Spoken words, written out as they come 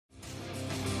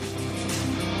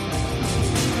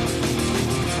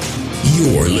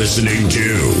You're listening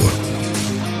to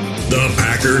the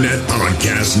Packernet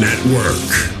Podcast Network.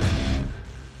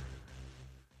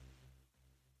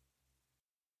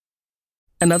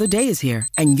 Another day is here,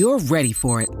 and you're ready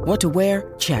for it. What to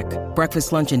wear? Check.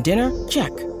 Breakfast, lunch, and dinner?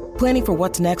 Check. Planning for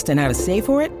what's next and how to save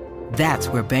for it? That's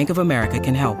where Bank of America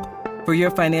can help. For your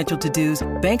financial to-dos,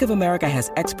 Bank of America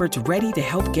has experts ready to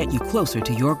help get you closer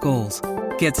to your goals.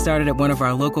 Get started at one of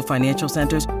our local financial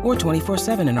centers or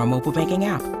 24/7 in our mobile banking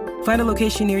app. Find a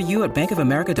location near you at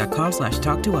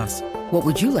bankofamerica.com/talktous. What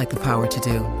would you like the power to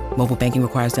do? Mobile banking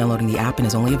requires downloading the app and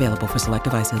is only available for select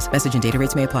devices. Message and data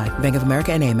rates may apply. Bank of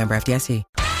America N.A., member FDIC.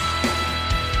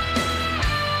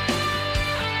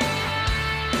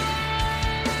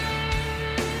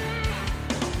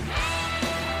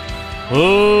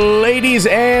 Ladies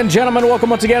and gentlemen,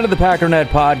 welcome once again to the Packernet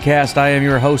Podcast. I am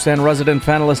your host and resident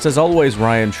panelist, as always,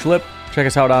 Ryan Schlip. Check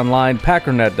us out online,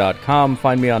 packernet.com.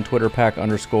 Find me on Twitter,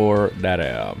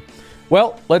 pack_data.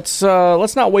 Well, let's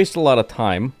not waste a lot of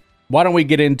time. Why don't we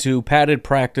get into padded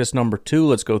practice number 2?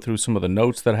 Let's go through some of the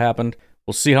notes that happened.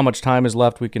 We'll see how much time is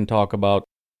left. We can talk about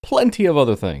plenty of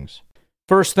other things.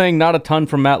 First thing, not a ton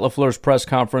from Matt LaFleur's press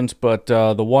conference, but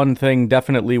the one thing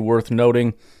definitely worth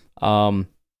noting,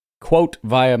 quote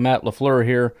via Matt LaFleur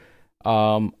here,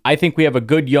 I think we have a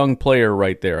good young player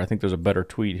right there. I think there's a better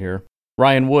tweet here.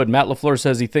 Ryan Wood, Matt LaFleur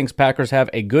says he thinks Packers have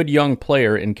a good young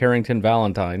player in Carrington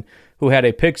Valentine, who had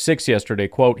a pick 6 yesterday.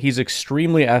 Quote, he's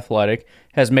extremely athletic,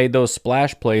 has made those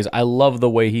splash plays. I love the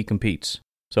way he competes.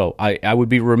 So I would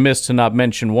be remiss to not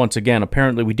mention once again,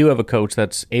 apparently we do have a coach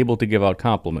that's able to give out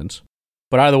compliments.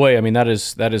 But either way, I mean, that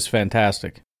is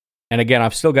fantastic. And again,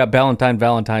 I've still got Valentine,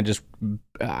 just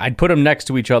I'd put them next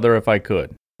to each other if I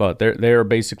could. But they're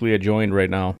basically adjoined right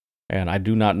now, and I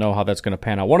do not know how that's going to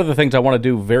pan out. One of the things I want to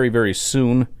do very, very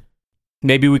soon,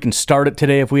 maybe we can start it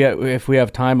today if we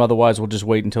have time. Otherwise, we'll just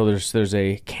wait until there's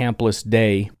a campless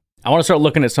day. I want to start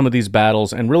looking at some of these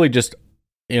battles and really just,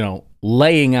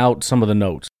 laying out some of the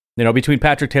notes. Between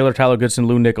Patrick Taylor, Tyler Goodson,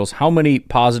 Lou Nichols, how many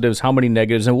positives, how many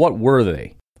negatives, and what were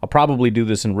they? I'll probably do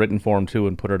this in written form too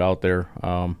and put it out there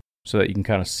so that you can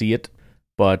kind of see it.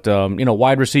 But,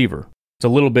 wide receiver, it's a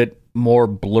little bit more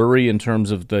blurry in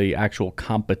terms of the actual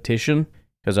competition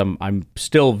because I'm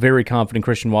still very confident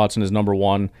Christian Watson is number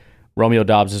 1, Romeo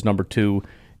Doubs is number 2,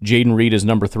 Jaden Reed is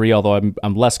number 3, although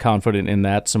I'm less confident in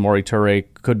that. Samori Toure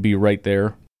could be right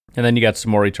there. And then you got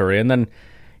Samori Toure. And then,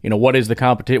 what is the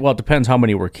competition? Well, it depends how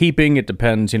many we're keeping. It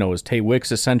depends, is Tay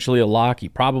Wicks essentially a lock? He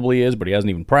probably is, but he hasn't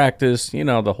even practiced.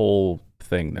 The whole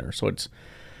thing there. So it's a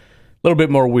little bit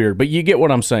more weird, but you get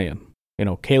what I'm saying.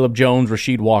 Caleb Jones,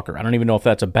 Rasheed Walker. I don't even know if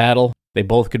that's a battle. They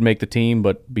both could make the team,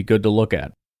 but be good to look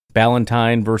at.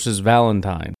 Valentine versus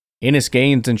Valentine. Ennis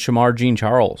Gaines and Shamar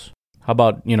Jean-Charles. How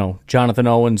about, Jonathan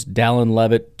Owens, Dallin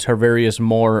Levitt, Tarvarius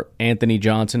Moore, Anthony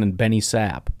Johnson, and Benny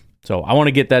Sapp. So I want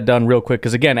to get that done real quick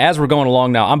because, again, as we're going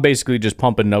along now, I'm basically just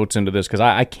pumping notes into this because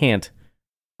I can't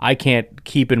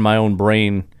keep in my own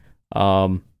brain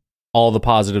all the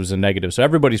positives and negatives. So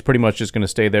everybody's pretty much just going to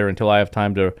stay there until I have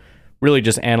time to really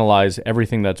just analyze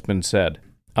everything that's been said.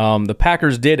 The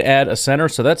Packers did add a center,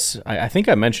 so I think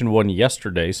I mentioned one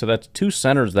yesterday, so that's 2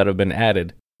 centers that have been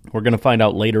added. We're going to find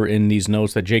out later in these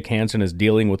notes that Jake Hansen is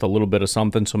dealing with a little bit of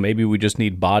something, so maybe we just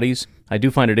need bodies. I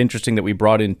do find it interesting that we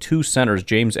brought in 2 centers,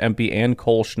 James Empey and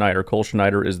Cole Schneider. Cole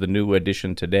Schneider is the new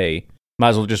addition today. Might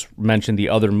as well just mention the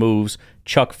other moves.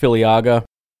 Chuck Filiaga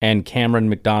and Cameron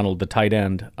McDonald, the tight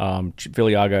end.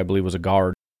 Filiaga, I believe, was a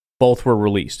guard. Both were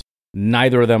released.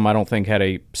 Neither of them, I don't think, had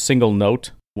a single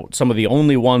note. Some of the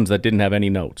only ones that didn't have any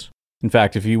notes. In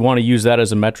fact, if you want to use that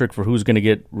as a metric for who's going to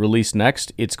get released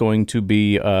next, it's going to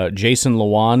be Jason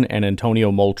Lewan and Antonio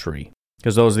Moultrie,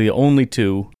 because those are the only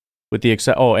 2, with the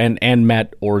and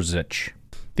Matt Orzech,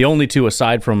 the only 2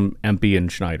 aside from Empey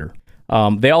and Schneider.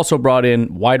 They also brought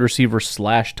in wide receiver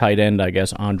 / tight end, I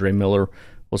guess, Andre Miller.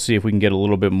 We'll see if we can get a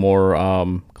little bit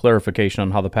more clarification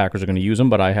on how the Packers are going to use him,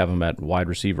 but I have him at wide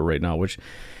receiver right now, which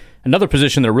another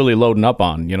position they're really loading up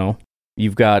on.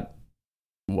 You've got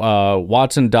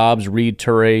Watson, Doubs, Reed,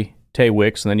 Toure, Tay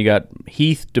Wicks, and then you got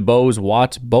Heath, DeBose,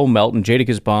 Watts, Bo Melton,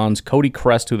 Jadakiss Bonds, Cody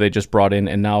Crest, who they just brought in,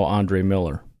 and now Andre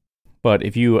Miller. But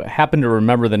if you happen to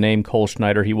remember the name Cole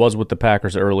Schneider, he was with the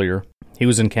Packers earlier. He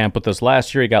was in camp with us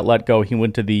last year. He got let go. He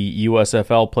went to the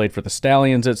USFL, played for the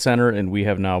Stallions at center, and we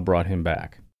have now brought him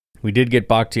back. We did get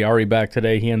Bakhtiari back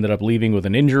today. He ended up leaving with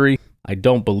an injury. I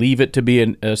don't believe it to be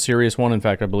a serious one. In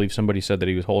fact, I believe somebody said that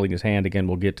he was holding his hand. Again,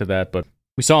 we'll get to that, but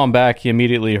we saw him back. He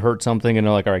immediately hurt something, and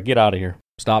they're like, all right, get out of here.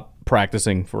 Stop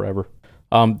practicing forever.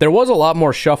 There was a lot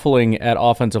more shuffling at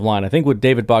offensive line. I think with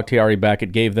David Bakhtiari back,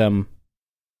 it gave them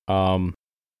a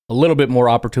little bit more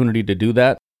opportunity to do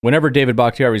that. whenever David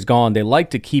Bakhtiari's gone, they like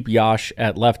to keep Yash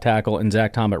at left tackle and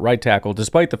Zach Tom at right tackle,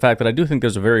 despite the fact that I do think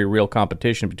there's a very real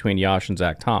competition between Yash and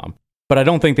Zach Tom. But I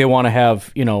don't think they want to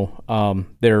have,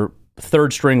 their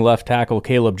third-string left tackle,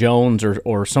 Caleb Jones,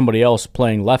 or somebody else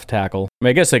playing left tackle. I mean,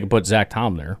 I guess they could put Zach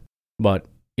Tom there, but,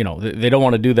 they don't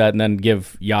want to do that and then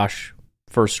give Yash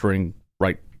first-string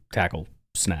right tackle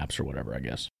snaps or whatever, I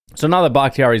guess. So now that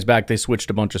Bakhtiari's back, they switched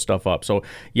a bunch of stuff up. So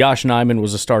Yosh Nijman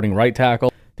was a starting right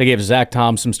tackle. They gave Zach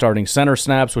Tom some starting center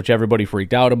snaps, which everybody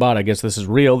freaked out about. I guess this is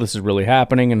real. This is really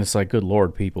happening. And it's like, good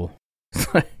Lord, people.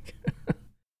 The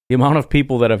amount of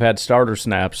people that have had starter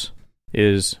snaps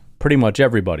is pretty much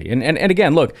everybody. And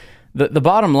again, look, the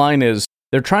bottom line is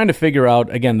they're trying to figure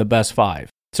out, again, the best five.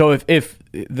 So if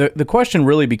the question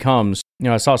really becomes,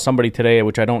 I saw somebody today,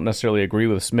 which I don't necessarily agree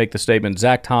with, make the statement,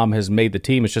 Zach Tom has made the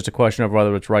team. It's just a question of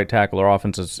whether it's right tackle or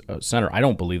offensive center. I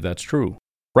don't believe that's true.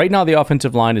 Right now, the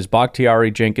offensive line is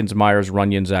Bakhtiari, Jenkins, Myers,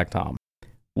 Runyon, Zach Tom.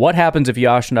 What happens if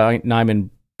Yosh Nijman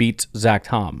beats Zach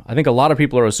Tom? I think a lot of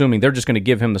people are assuming they're just going to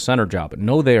give him the center job, but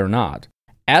no, they are not.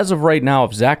 As of right now,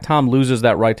 if Zach Tom loses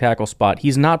that right tackle spot,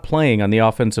 he's not playing on the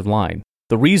offensive line.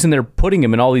 The reason they're putting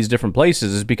him in all these different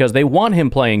places is because they want him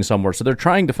playing somewhere, so they're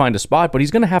trying to find a spot, but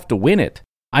he's going to have to win it.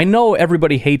 I know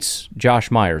everybody hates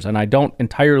Josh Myers, and I don't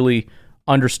entirely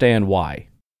understand why.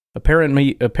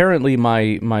 Apparently,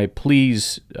 my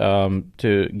pleas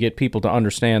to get people to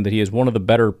understand that he is one of the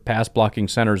better pass-blocking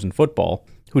centers in football,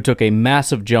 who took a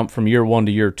massive jump from year 1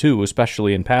 to year 2,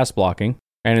 especially in pass blocking,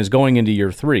 and is going into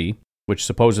year 3, which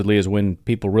supposedly is when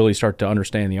people really start to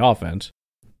understand the offense.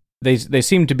 They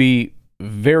seem to be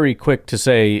very quick to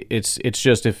say it's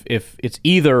just if it's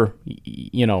either,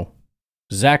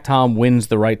 Zach Tom wins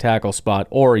the right tackle spot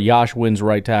or Yosh wins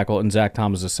right tackle and Zach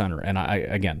Tom is a center. And I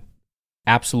again,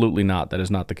 absolutely not. That is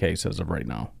not the case as of right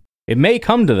now. It may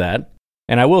come to that.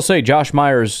 And I will say Josh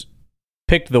Myers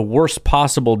picked the worst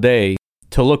possible day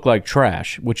to look like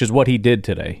trash, which is what he did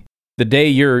today. The day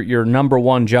your number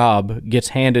one job gets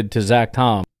handed to Zach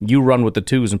Tom, you run with the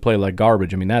twos and play like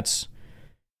garbage. I mean, that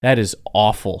is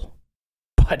awful.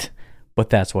 But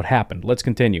that's what happened. Let's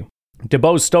continue.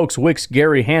 DeBose Stokes Wicks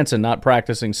Gary Hansen not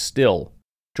practicing still.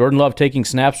 Jordan Love taking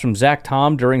snaps from Zach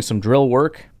Tom during some drill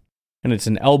work, and it's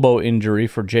an elbow injury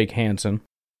for Jake Hansen.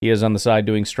 He is on the side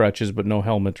doing stretches, but no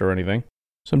helmet or anything.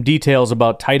 Some details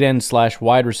about tight end /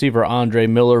 wide receiver Andre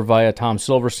Miller via Tom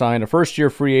Silverstein, a first-year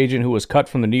free agent who was cut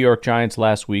from the New York Giants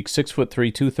last week, 6'3",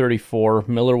 234.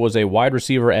 Miller was a wide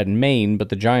receiver at Maine, but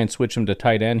the Giants switched him to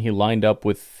tight end. He lined up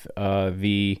with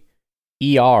the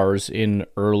ERs in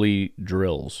early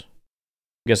drills.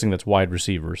 I'm guessing that's wide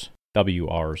receivers,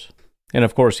 WRs. And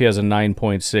of course, he has a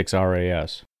 9.6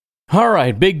 RAS. All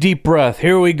right, big deep breath.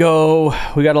 Here we go.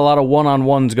 We got a lot of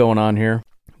one-on-ones going on here.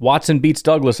 Watson beats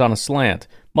Douglas on a slant.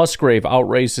 Musgrave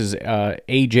outraces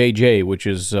AJJ, which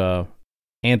is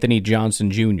Anthony Johnson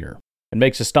Jr., and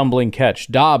makes a stumbling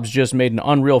catch. Dobbs just made an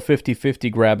unreal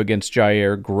 50-50 grab against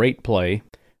Jair. Great play.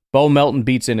 Bo Melton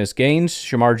beats Innis Gaines.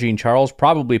 Shamar Jean-Charles,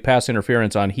 probably pass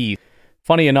interference on Heath.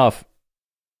 Funny enough,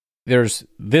 there's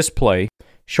this play.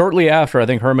 Shortly after, I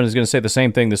think Herman is going to say the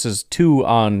same thing. This is 2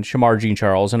 on Shamar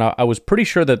Jean-Charles, and I was pretty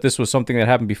sure that this was something that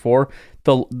happened before.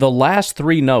 The last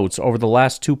 3 notes over the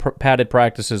last 2 padded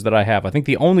practices that I have, I think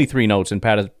the only 3 notes in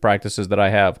padded practices that I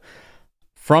have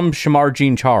from Shamar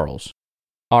Jean-Charles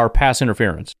are pass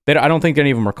interference. I don't think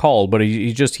any of them are called, but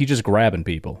he's just grabbing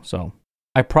people, so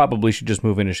I probably should just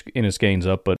move Innis Gaines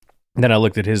up, but then I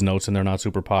looked at his notes, and they're not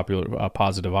super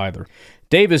positive either.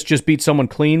 Davis just beat someone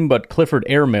clean, but Clifford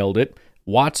airmailed it.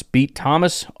 Watts beat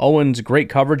Thomas. Owens, great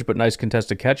coverage, but nice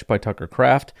contested catch by Tucker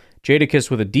Kraft.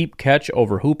 Jadakiss with a deep catch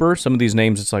over Hooper. Some of these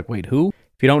names, it's like, wait, who?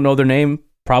 If you don't know their name,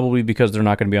 probably because they're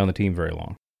not going to be on the team very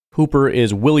long. Hooper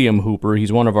is William Hooper.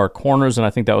 He's one of our corners, and I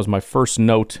think that was my first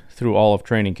note through all of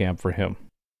training camp for him.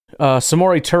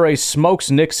 Samori Toure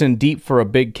smokes Nixon deep for a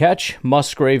big catch.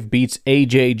 Musgrave beats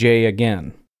AJJ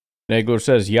again. Nagler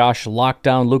says Yash locked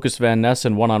down Lucas Van Ness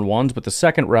in one-on-ones, but the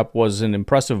second rep was an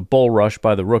impressive bull rush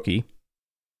by the rookie.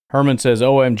 Herman says,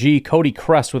 OMG, Cody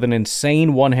Crest with an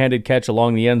insane one-handed catch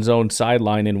along the end zone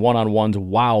sideline in one-on-ones.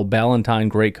 Wow, Ballantyne,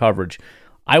 great coverage.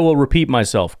 I will repeat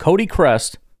myself. Cody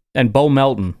Crest and Bo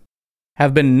Melton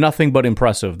have been nothing but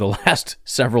impressive the last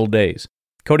several days.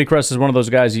 Cody Crest is one of those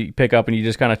guys you pick up and you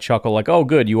just kind of chuckle like, oh,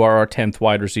 good, you are our 10th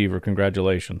wide receiver.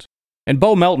 Congratulations. And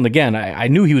Bo Melton, again, I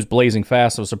knew he was blazing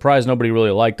fast. I was surprised nobody really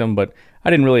liked him, but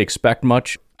I didn't really expect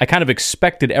much. I kind of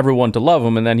expected everyone to love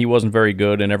him, and then he wasn't very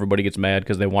good, and everybody gets mad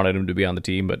because they wanted him to be on the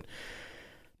team, but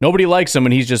nobody likes him,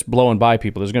 and he's just blowing by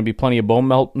people. There's going to be plenty of Bo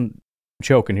Melton, I'm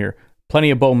choking here,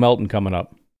 plenty of Bo Melton coming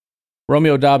up.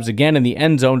 Romeo Doubs again in the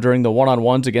end zone during the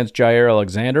one-on-ones against Jair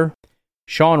Alexander.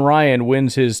 Sean Ryan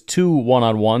wins his 2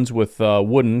 one-on-ones with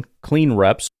Wooden clean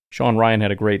reps. Sean Ryan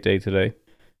had a great day today.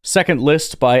 Second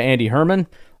list by Andy Herman.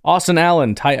 Austin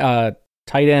Allen, tight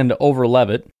end over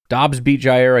Levitt. Dobbs beat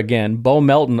Jair again. Bo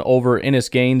Melton over Ennis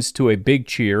Gaines to a big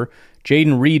cheer.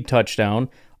 Jaden Reed touchdown.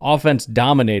 Offense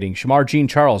dominating. Shamar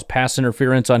Jean-Charles pass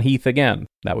interference on Heath again.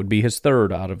 That would be his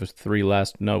third out of his 3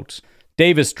 last notes.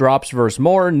 Davis drops versus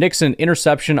Moore. Nixon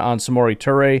interception on Samori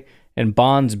Toure. And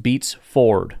Bonds beats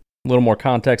Ford. A little more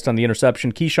context on the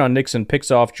interception. Keyshawn Nixon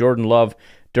picks off Jordan Love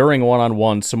during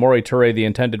one-on-one. Samori Toure, the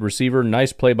intended receiver.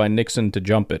 Nice play by Nixon to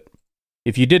jump it.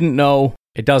 If you didn't know,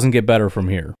 it doesn't get better from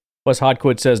here. Wes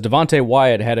Hodquid says, Devontae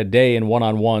Wyatt had a day in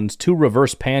one-on-ones, 2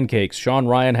 reverse pancakes. Sean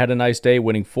Ryan had a nice day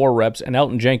winning 4 reps, and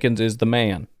Elton Jenkins is the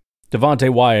man. Devontae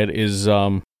Wyatt is,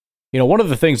 one of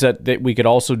the things that we could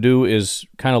also do is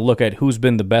kind of look at who's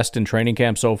been the best in training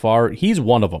camp so far. He's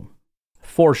one of them,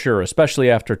 for sure,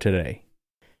 especially after today.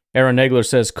 Aaron Nagler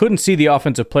says, couldn't see the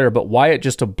offensive player, but Wyatt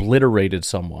just obliterated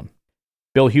someone.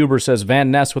 Bill Huber says, Van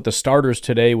Ness with the starters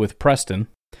today with Preston.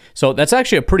 So that's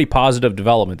actually a pretty positive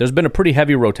development. There's been a pretty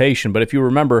heavy rotation, but if you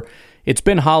remember, it's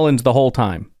been Hollins the whole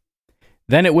time.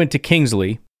 Then it went to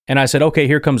Kingsley, and I said, okay,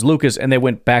 here comes Lucas, and they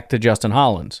went back to Justin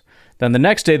Hollins. Then the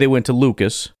next day they went to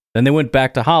Lucas, then they went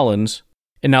back to Hollins,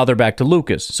 and now they're back to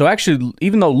Lucas. So actually,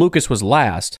 even though Lucas was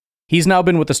last, he's now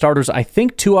been with the starters, I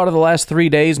think, 2 out of the last 3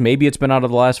 days. Maybe it's been out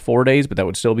of the last 4 days, but that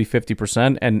would still be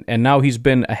 50%. And now he's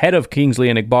been ahead of Kingsley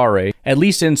and Igbare, at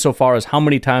least insofar as how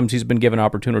many times he's been given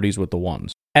opportunities with the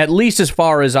ones. At least as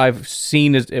far as I've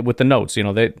seen with the notes.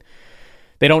 They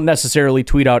don't necessarily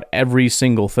tweet out every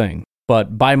single thing.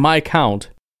 But by my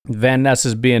count, Van Ness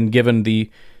has been given the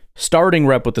starting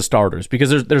rep with the starters.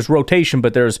 Because there's rotation,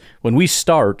 but when we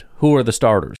start, who are the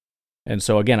starters? And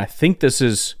so again, I think this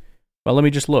is, well, let me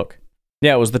just look.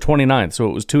 Yeah, it was the 29th, so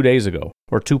it was 2 days ago,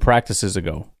 or 2 practices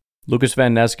ago. Lucas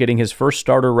Van Ness getting his first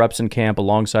starter reps in camp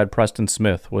alongside Preston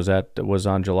Smith was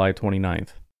on July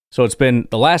 29th. So it's been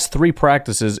the last 3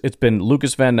 practices, it's been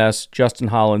Lucas Van Ness, Justin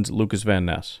Hollins, Lucas Van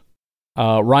Ness.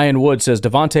 Ryan Wood says,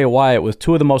 Devontae Wyatt with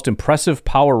 2 of the most impressive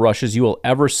power rushes you will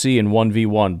ever see in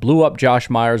 1v1. Blew up Josh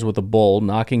Myers with a bull,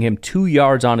 knocking him 2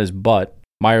 yards on his butt.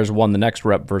 Myers won the next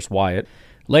rep versus Wyatt.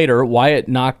 Later, Wyatt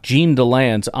knocked Gene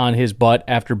DeLance on his butt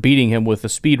after beating him with a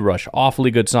speed rush.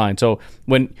 Awfully good sign. So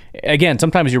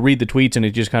sometimes you read the tweets and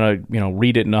it just kind of,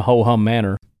 read it in a ho-hum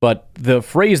manner. But the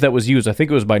phrase that was used, I think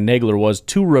it was by Nagler, was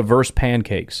 2 reverse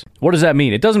pancakes. What does that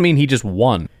mean? It doesn't mean he just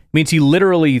won. It means he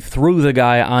literally threw the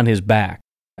guy on his back.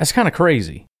 That's kind of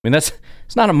crazy. I mean, it's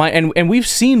not a mind. And we've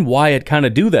seen Wyatt kind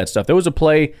of do that stuff. There was a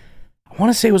play, I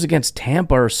want to say it was against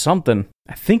Tampa or something.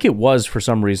 I think it was for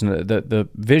some reason. The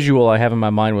visual I have in my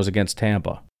mind was against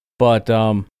Tampa. But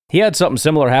he had something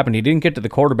similar happen. He didn't get to the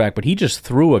quarterback, but he just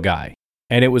threw a guy.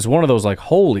 And it was one of those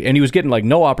and he was getting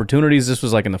no opportunities. This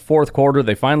was in the 4th quarter.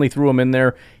 They finally threw him in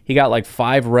there. He got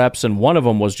 5 reps, and one of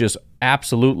them was just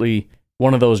absolutely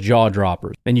one of those jaw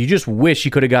droppers. And you just wish he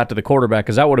could have got to the quarterback,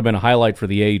 because that would have been a highlight for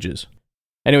the ages.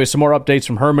 Anyway, some more updates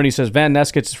from Herman. He says, Van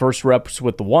Ness gets his first reps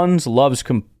with the ones.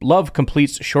 Love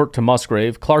completes short to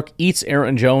Musgrave. Clark eats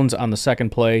Aaron Jones on the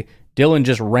second play. Dillon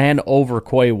just ran over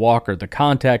Quay Walker. The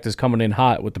contact is coming in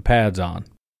hot with the pads on.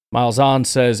 Miles On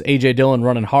says, A.J. Dillon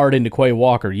running hard into Quay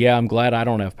Walker. Yeah, I'm glad I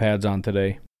don't have pads on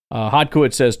today.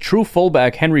 Hodkowitz says, true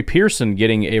fullback Henry Pearson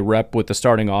getting a rep with the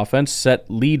starting offense.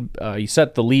 He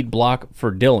set the lead block for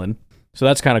Dillon. So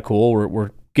that's kind of cool.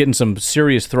 We're getting some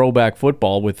serious throwback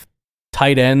football with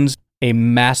tight ends, a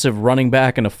massive running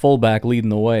back, and a fullback leading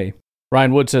the way.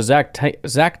 Ryan Wood says,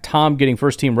 Zach Tom getting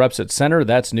first-team reps at center.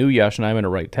 That's new. Yosh Nijman at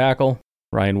right tackle.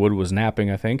 Ryan Wood was napping,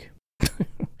 I think.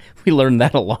 We learned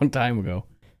that a long time ago.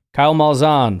 Kyle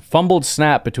Malzahn, fumbled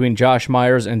snap between Josh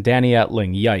Myers and Danny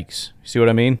Etling. Yikes. See what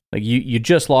I mean? You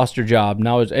just lost your job.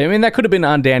 Now, that could have been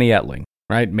on Danny Etling,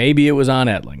 right? Maybe it was on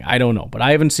Etling. I don't know. But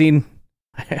I haven't seen...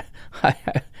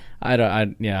 I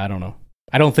don't know.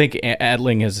 I don't think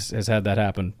Etling has had that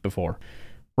happen before.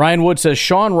 Ryan Wood says,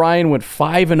 Sean Ryan went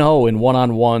 5-0 in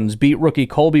one-on-ones, beat rookie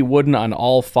Colby Wooden on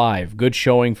all 5. Good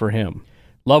showing for him.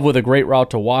 Love with a great route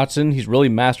to Watson. He's really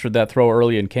mastered that throw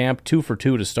early in camp. 2 for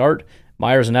 2 to start.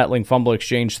 Myers and Etling fumble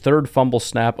exchange, 3rd fumble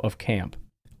snap of camp.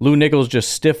 Lou Nichols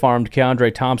just stiff-armed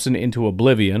Keandre Thompson into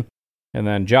oblivion. And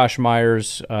then Josh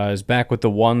Myers is back with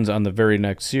the ones on the very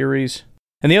next series.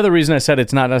 And the other reason I said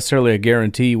it's not necessarily a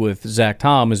guarantee with Zach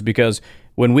Tom is because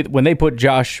when they put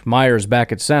Josh Myers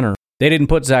back at center, they didn't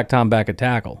put Zach Tom back at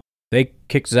tackle. They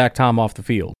kicked Zach Tom off the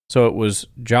field. So it was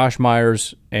Josh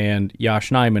Myers and Yosh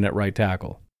Nijman at right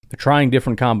tackle. They're trying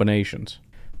different combinations.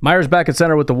 Myers back at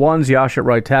center with the ones. Yash at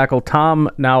right tackle. Tom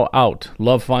now out.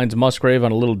 Love finds Musgrave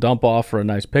on a little dump off for a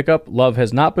nice pickup. Love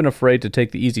has not been afraid to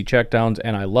take the easy checkdowns,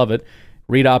 and I love it.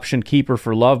 Read option keeper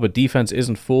for Love, but defense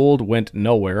isn't fooled. Went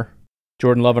nowhere.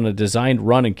 Jordan Love on a designed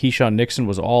run, and Keyshawn Nixon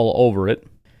was all over it.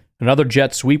 Another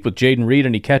jet sweep with Jaden Reed,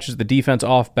 and he catches the defense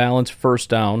off balance, first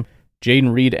down.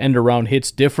 Jaden Reed end-around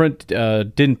hits different.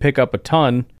 Didn't pick up a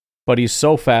ton, but he's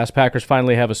so fast. Packers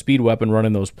finally have a speed weapon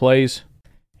running those plays.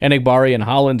 Enagbari and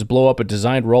Hollins blow up a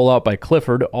designed rollout by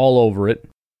Clifford, all over it.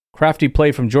 Crafty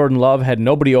play from Jordan Love, had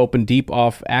nobody open deep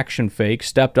off action fake,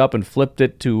 stepped up and flipped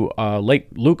it to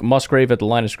Luke Musgrave at the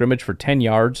line of scrimmage for 10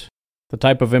 yards. The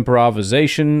type of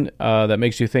improvisation that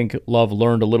makes you think Love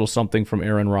learned a little something from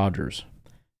Aaron Rodgers.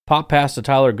 Pop pass to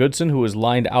Tyler Goodson, who is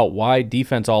lined out wide,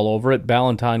 defense all over it.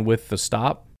 Ballantyne with the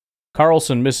stop.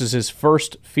 Carlson misses his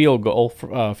first field goal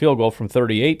from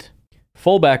 38.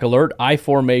 Fullback alert, I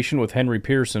formation with Henry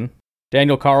Pearson.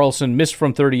 Daniel Carlson missed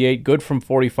from 38, good from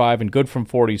 45, and good from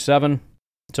 47.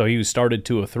 So he started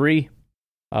 2 of 3.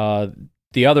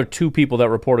 The other two people that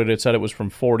reported it said it was from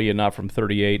 40 and not from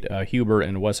 38. Huber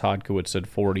and Wes Hodkiewicz said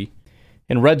 40.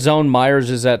 In red zone, Myers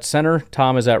is at center.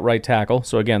 Tom is at right tackle.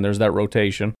 So again, there's that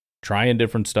rotation. Trying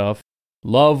different stuff.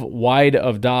 Love wide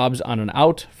of Dobbs on an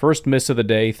out. First miss of the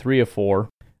day, 3 of 4.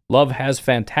 Love has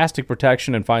fantastic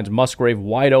protection and finds Musgrave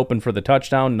wide open for the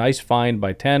touchdown. Nice find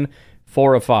by 10,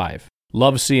 4 of 5.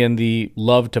 Love seeing the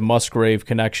Love to Musgrave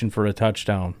connection for a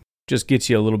touchdown. Just gets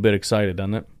you a little bit excited,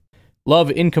 doesn't it? Love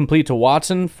incomplete to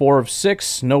Watson, 4 of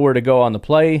 6. Nowhere to go on the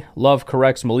play. Love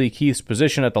corrects Malik Heath's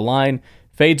position at the line.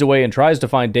 Fades away and tries to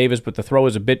find Davis, but the throw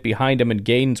is a bit behind him and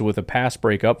gains with a pass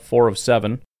breakup, 4 of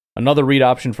 7. Another read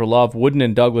option for Love. Wooden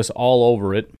and Douglas all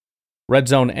over it. Red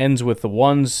zone ends with the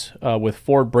ones, with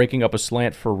Ford breaking up a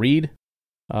slant for Reed.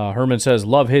 Herman says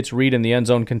Love hits Reed in the end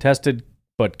zone, contested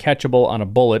but catchable on a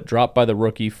bullet, dropped by the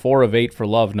rookie. 4 of 8 for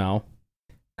Love now.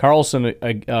 Carlson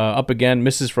up again,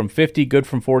 misses from 50, good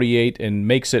from 48, and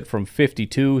makes it from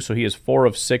 52, so he is 4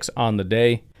 of 6 on the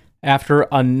day. After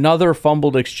another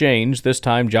fumbled exchange, this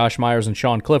time Josh Myers and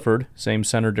Sean Clifford, same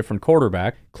center, different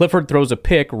quarterback. Clifford throws a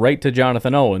pick right to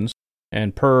Jonathan Owens,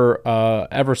 and per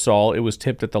Eversol, it was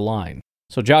tipped at the line.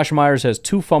 So Josh Myers has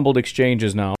 2 fumbled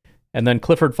exchanges now, and then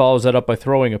Clifford follows that up by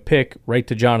throwing a pick right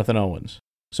to Jonathan Owens.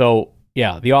 So,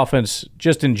 yeah, the offense,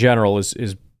 just in general,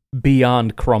 is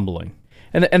beyond crumbling.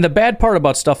 And the bad part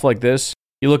about stuff like this,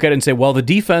 you look at it and say, well, the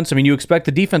defense, you expect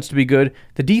the defense to be good.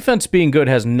 The defense being good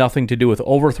has nothing to do with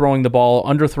overthrowing the ball,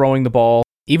 underthrowing the ball.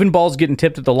 Even balls getting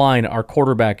tipped at the line are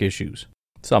quarterback issues.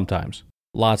 Sometimes.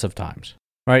 Lots of times.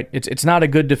 Right? It's not a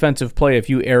good defensive play if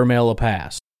you airmail a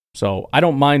pass. So I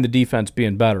don't mind the defense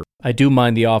being better. I do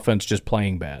mind the offense just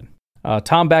playing bad.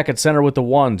 Tom back at center with the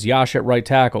ones. Yash at right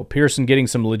tackle. Pearson getting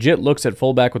some legit looks at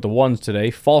fullback with the ones today.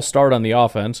 False start on the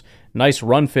offense. Nice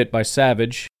run fit by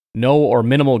Savage. No or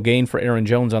minimal gain for Aaron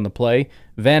Jones on the play.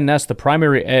 Van Ness, the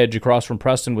primary edge, across from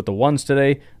Preston with the ones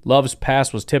today. Love's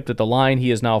pass was tipped at the line.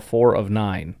 He is now 4 of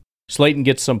 9. Slayton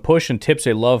gets some push and tips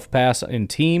a Love pass in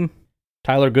team.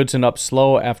 Tyler Goodson up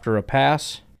slow after a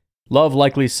pass. Love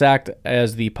likely sacked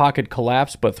as the pocket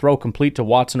collapsed, but throw complete to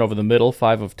Watson over the middle,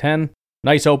 5 of 10.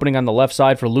 Nice opening on the left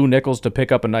side for Lou Nichols to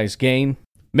pick up a nice gain.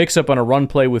 Mix up on a run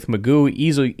play with Magoo.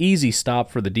 Easy stop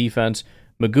for the defense.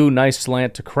 Magoo, nice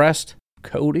slant to Crest.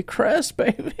 Cody Crest,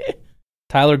 baby.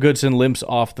 Tyler Goodson limps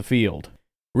off the field.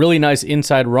 Really nice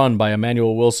inside run by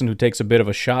Emmanuel Wilson, who takes a bit of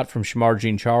a shot from Shamar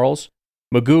Jean-Charles.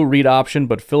 Magoo read option,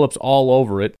 but Phillips all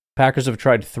over it. Packers have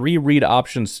tried 3 read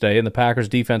options today, and the Packers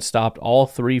defense stopped all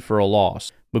 3 for a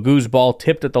loss. Magoo's ball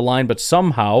tipped at the line, but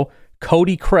somehow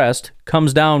Cody Crest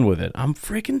comes down with it. I'm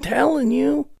freaking telling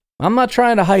you. I'm not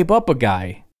trying to hype up a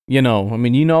guy. You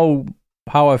know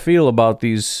how I feel about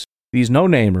these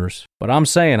no-namers. But I'm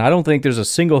saying, I don't think there's a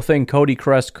single thing Cody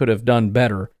Crest could have done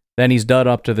better than he's done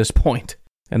up to this point.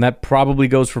 And that probably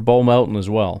goes for Bo Melton as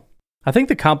well. I think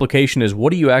the complication is,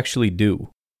 what do you actually do?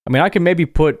 I can maybe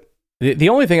put... The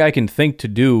only thing I can think to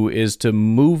do is to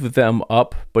move them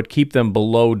up, but keep them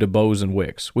below DeBose and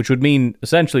Wicks, which would mean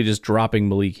essentially just dropping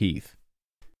Malik Heath.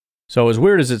 So as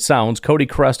weird as it sounds, Cody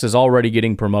Crest is already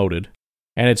getting promoted.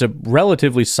 And it's a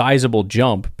relatively sizable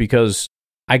jump because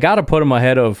I got to put him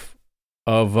ahead of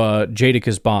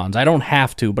Jadakiss Bonds. I don't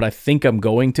have to, but I think I'm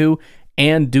going to,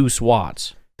 and Deuce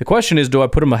Watts. The question is, do I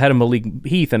put him ahead of Malik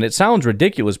Heath? And it sounds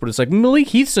ridiculous, but it's like, Malik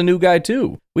Heath's a new guy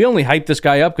too. We only hyped this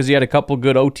guy up because he had a couple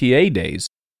good OTA days.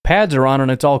 Pads are on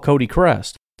and it's all Cody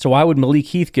Crest. So why would Malik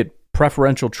Heath get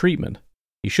preferential treatment?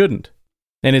 He shouldn't.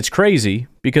 And it's crazy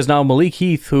because now Malik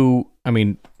Heath, who,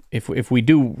 if we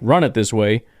do run it this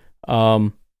way,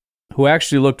 who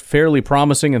actually looked fairly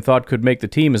promising and thought could make the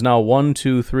team, is now 1,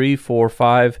 2, 3, 4,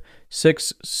 5,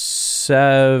 6,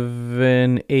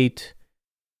 7, 8,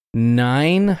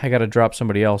 9. I got to drop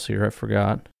somebody else here. I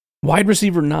forgot. Wide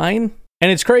receiver 9?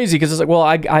 And it's crazy because it's like, well,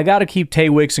 I got to keep Tay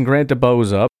Wicks and Grant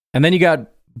DeBose up. And then you got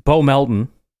Bo Melton.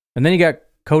 And then you got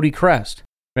Cody Crest.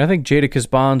 I think Jadakiss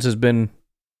Bonds has been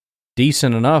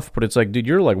decent enough, but it's like, dude,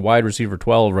 you're like wide receiver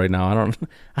 12 right now.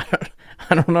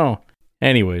 I don't know.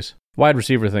 Anyways, wide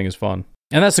receiver thing is fun.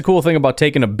 And that's the cool thing about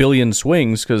taking a billion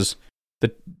swings, because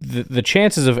the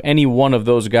chances of any one of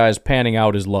those guys panning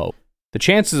out is low. The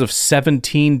chances of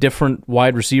 17 different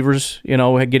wide receivers,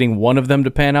 getting one of them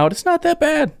to pan out, it's not that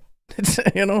bad. It's,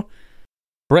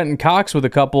 Brenton Cox with a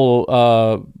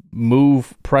couple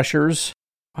move pressures.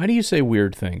 Why do you say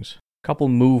weird things? A couple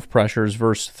move pressures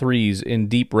versus threes in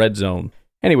deep red zone.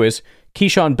 Anyways,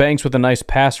 Keyshawn Banks with a nice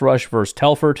pass rush versus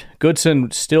Telfort.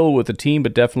 Goodson still with the team,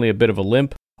 but definitely a bit of a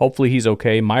limp. Hopefully he's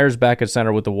okay. Myers back at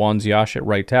center with the ones. Yash at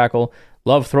right tackle.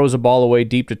 Love throws a ball away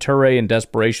deep to Toure in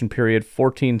desperation period.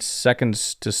 14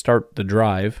 seconds to start the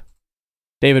drive.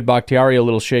 David Bakhtiari a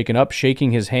little shaken up,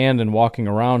 shaking his hand and walking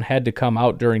around. Had to come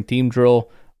out during team drill.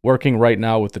 Working right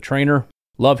now with the trainer.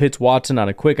 Love hits Watson on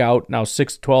a quick out. Now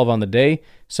 6-12 on the day.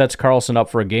 Sets Carlson up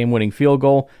for a game-winning field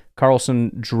goal.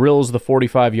 Carlson drills the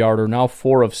 45-yarder. Now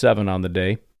 4 of 7 on the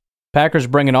day. Packers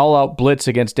bring an all-out blitz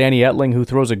against Danny Etling, who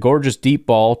throws a gorgeous deep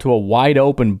ball to a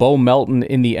wide-open Bo Melton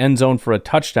in the end zone for a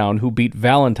touchdown, who beat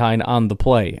Valentine on the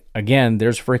play. Again,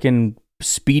 there's freaking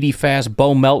speedy, fast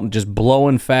Bo Melton just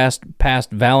blowing fast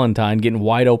past Valentine, getting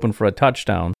wide open for a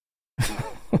touchdown.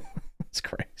 It's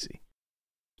crazy.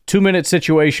 2-minute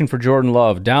situation for Jordan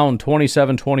Love. Down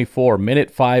 27-24,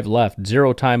 minute 5 left,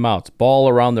 0 timeouts. Ball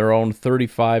around their own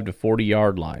 35 to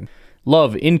 40-yard line.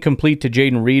 Love incomplete to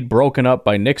Jaden Reed, broken up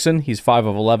by Nixon. He's 5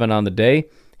 of 11 on the day.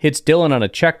 Hits Dillon on a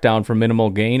check down for minimal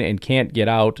gain and can't get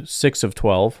out, 6 of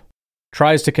 12.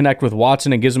 Tries to connect with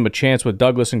Watson and gives him a chance with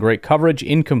Douglas in great coverage.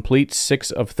 Incomplete,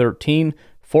 6 of 13.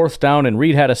 4th down, and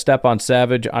Reed had a step on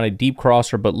Savage on a deep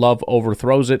crosser, but Love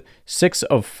overthrows it. 6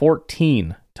 of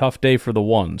 14. Tough day for the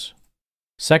ones.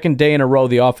 Second day in a row,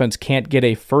 the offense can't get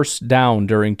a first down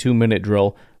during 2-minute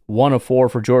drill. 1 of 4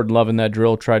 for Jordan Love in that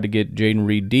drill. Tried to get Jaden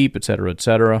Reed deep, etc.,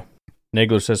 etc.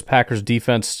 Nagler says Packers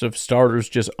defensive starters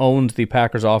just owned the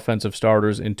Packers offensive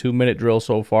starters in 2-minute drill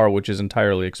so far, which is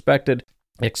entirely expected.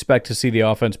 Expect to see the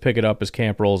offense pick it up as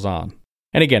camp rolls on.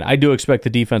 And again, I do expect the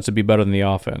defense to be better than the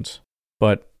offense,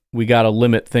 but we got to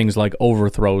limit things like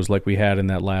overthrows like we had in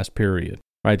that last period.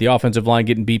 Right, the offensive line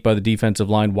getting beat by the defensive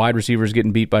line, wide receivers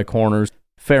getting beat by corners,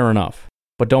 fair enough,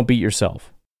 but don't beat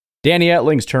yourself. Danny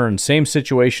Etling's turn, same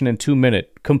situation in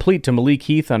 2-minute. Complete to Malik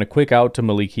Heath on a quick out to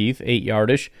Malik Heath,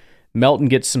 8-yardish. Melton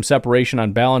gets some separation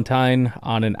on Ballantyne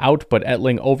on an out, but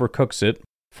Etling overcooks it.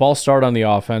 False start on the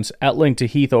offense. Etling to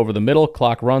Heath over the middle,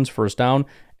 clock runs, first down.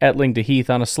 Etling to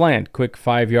Heath on a slant, quick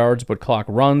 5 yards, but clock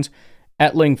runs.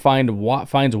 Etling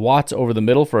finds Watts over the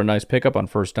middle for a nice pickup on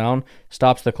first down.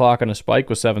 Stops the clock on a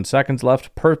spike with 7 seconds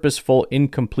left. Purposeful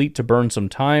incomplete to burn some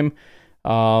time.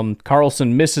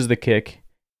 Carlson misses the kick.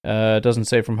 Doesn't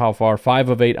say from how far. 5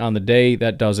 of 8 on the day.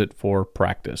 That does it for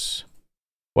practice.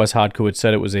 Wes Hodkiewicz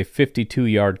said it was a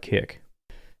 52-yard kick.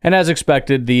 And as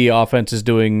expected, the offense is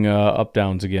doing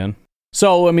up-downs again.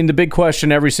 So, I mean, the big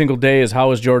question every single day is,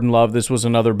 how is Jordan Love? This was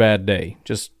another bad day.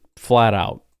 Just flat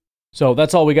out. So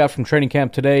that's all we got from training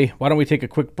camp today. Why don't we take a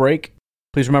quick break?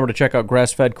 Please remember to check out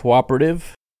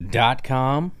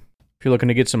grassfedcooperative.com. If you're looking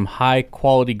to get some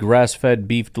high-quality grass-fed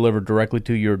beef delivered directly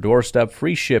to your doorstep,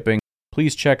 free shipping,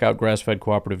 please check out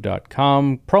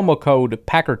grassfedcooperative.com. Promo code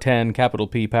PACKER10, capital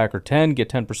P, PACKER10. Get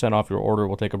 10% off your order.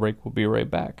 We'll take a break. We'll be right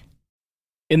back.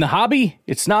 In the hobby,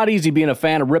 it's not easy being a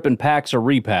fan of ripping packs or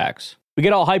repacks. We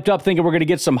get all hyped up thinking we're going to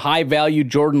get some high-value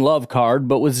Jordan Love card,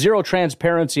 but with zero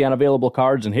transparency on available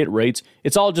cards and hit rates,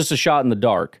 it's all just a shot in the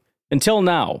dark. Until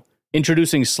now,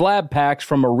 introducing slab packs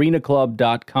from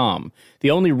arenaclub.com, the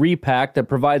only repack that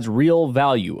provides real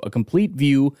value, a complete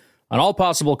view on all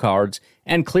possible cards,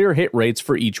 and clear hit rates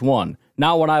for each one.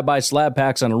 Now when I buy slab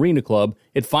packs on Arena Club,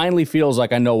 it finally feels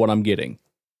like I know what I'm getting.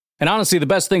 And honestly, the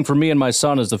best thing for me and my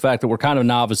son is the fact that we're kind of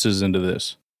novices into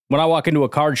this. When I walk into a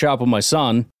card shop with my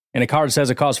son, and a card says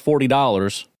it costs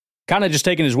 $40, kind of just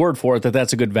taking his word for it that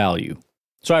that's a good value.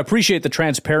 So I appreciate the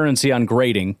transparency on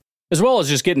grading, as well as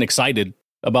just getting excited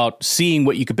about seeing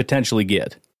what you could potentially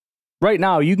get. Right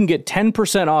now, you can get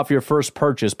 10% off your first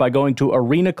purchase by going to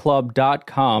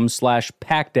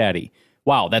arenaclub.com/packdaddy.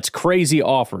 Wow, that's crazy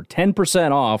offer.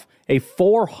 10% off a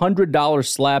 $400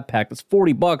 slab pack. That's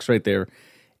 $40 right there.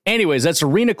 Anyways, that's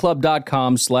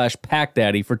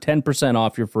arenaclub.com/packdaddy for 10%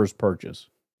 off your first purchase.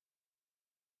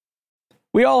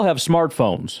 We all have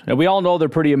smartphones, and we all know they're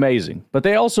pretty amazing, but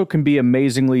they also can be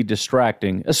amazingly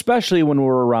distracting, especially when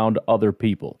we're around other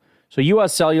people. So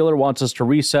US Cellular wants us to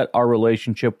reset our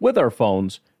relationship with our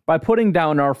phones by putting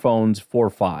down our phones for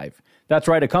 $5. That's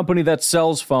right, a company that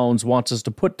sells phones wants us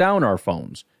to put down our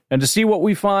phones. And to see what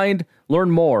we find,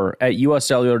 learn more at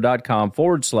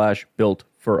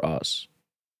uscellular.com/built-for-us.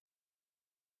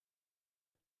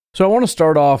 So I want to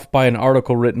start off by an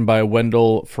article written by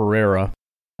Wendell Ferreira.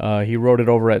 He wrote it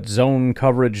over at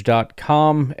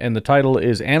zonecoverage.com, and the title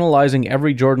is Analyzing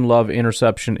Every Jordan Love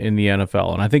Interception in the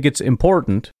NFL. And I think it's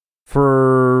important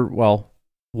for, well,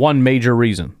 one major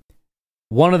reason.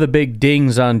 One of the big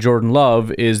dings on Jordan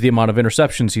Love is the amount of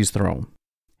interceptions he's thrown.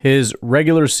 His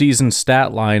regular season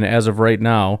stat line as of right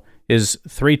now is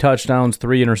 3 touchdowns,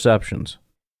 3 interceptions.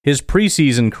 His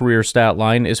preseason career stat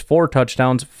line is 4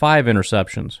 touchdowns, 5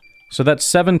 interceptions. So that's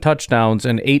 7 touchdowns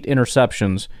and 8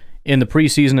 interceptions in the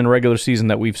preseason and regular season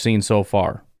that we've seen so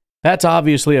far. That's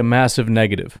obviously a massive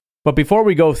negative. But before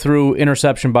we go through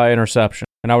interception by interception,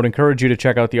 and I would encourage you to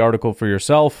check out the article for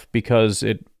yourself because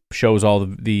it shows all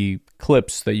the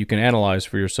clips that you can analyze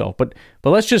for yourself. But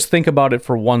let's just think about it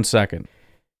for 1 second.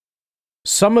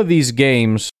 Some of these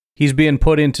games, he's being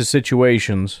put into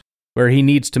situations where he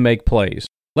needs to make plays.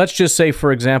 Let's just say,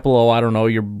 for example,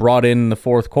 you're brought in the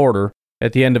fourth quarter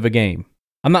at the end of a game.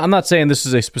 I'm not saying this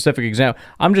is a specific example.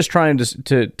 I'm just trying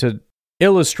to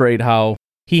illustrate how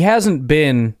he hasn't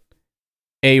been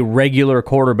a regular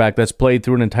quarterback that's played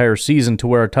through an entire season to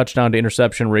where a touchdown to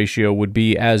interception ratio would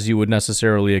be as you would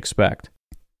necessarily expect.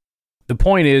 The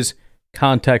point is,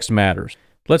 context matters.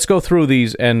 Let's go through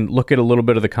these and look at a little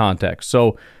bit of the context.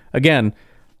 So, again,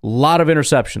 a lot of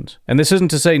interceptions. And this isn't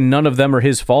to say none of them are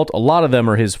his fault. A lot of them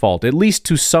are his fault, at least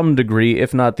to some degree,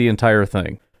 if not the entire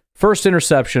thing. First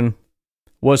interception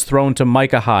was thrown to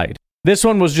Micah Hyde. This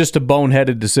one was just a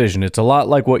boneheaded decision. It's a lot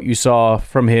like what you saw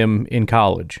from him in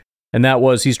college. And that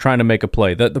was he's trying to make a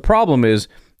play. The problem is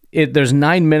there's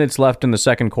 9 minutes left in the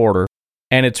second quarter,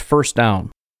 and it's first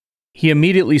down. He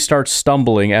immediately starts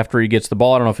stumbling after he gets the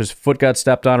ball. I don't know if his foot got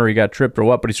stepped on or he got tripped or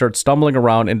what, but he starts stumbling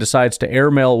around and decides to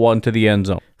airmail one to the end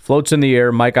zone. Floats in the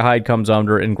air, Micah Hyde comes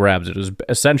under and grabs it. It was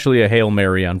essentially a Hail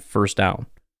Mary on first down.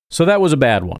 So that was a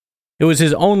bad one. It was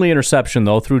his only interception,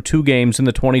 though, through 2 games in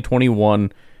the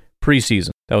 2021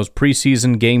 preseason. That was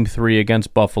preseason Game 3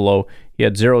 against Buffalo. He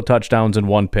had 0 touchdowns and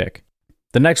 1 pick.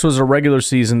 The next was a regular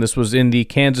season. This was in the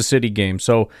Kansas City game.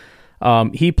 So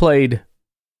he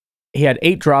had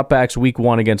 8 dropbacks week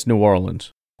 1 against New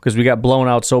Orleans because we got blown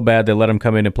out so bad they let him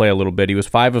come in and play a little bit. He was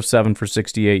 5 of 7 for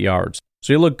 68 yards.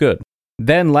 So he looked good.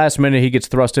 Then last minute he gets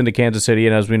thrust into Kansas City,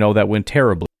 and as we know, that went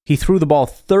terribly. He threw the ball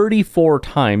 34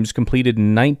 times, completed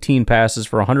 19 passes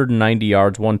for 190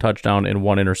 yards, 1 touchdown, and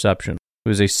 1 interception. It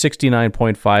was a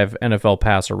 69.5 NFL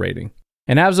passer rating.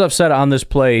 And as I've said on this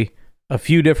play a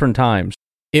few different times,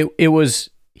 he was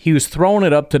throwing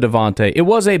it up to Devontae. It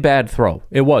was a bad throw.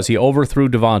 It was. He overthrew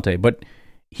Devontae, but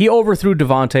he overthrew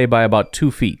Devontae by about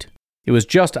 2 feet. It was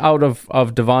just out of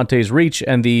Devontae's reach,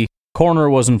 and the corner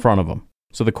was in front of him.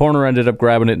 So the corner ended up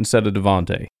grabbing it instead of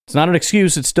Devontae. It's not an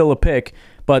excuse. It's still a pick.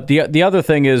 But the other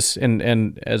thing is,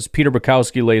 and as Peter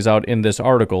Bukowski lays out in this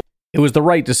article, it was the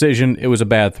right decision. It was a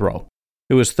bad throw.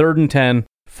 It was 3rd and 10,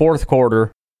 fourth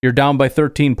quarter. You're down by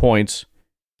 13 points.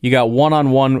 You got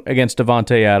 1-on-1 against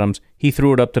Davante Adams. He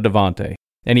threw it up to Devontae,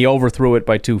 and he overthrew it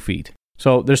by 2 feet.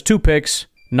 So there's 2 picks.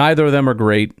 Neither of them are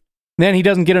great. Then he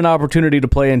doesn't get an opportunity to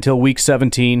play until week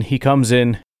 17. He comes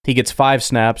in. He gets 5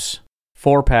 snaps,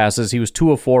 4 passes. He was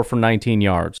 2 of 4 for 19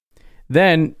 yards.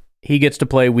 Then he gets to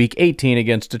play week 18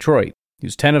 against Detroit. He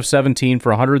was 10 of 17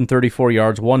 for 134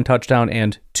 yards, 1 touchdown,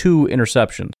 and 2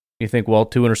 interceptions. You think, well,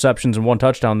 2 interceptions and 1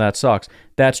 touchdown, that sucks.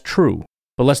 That's true.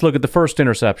 But let's look at the first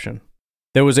interception.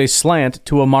 There was a slant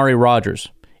to Amari Rodgers.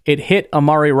 It hit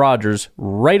Amari Rodgers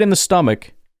right in the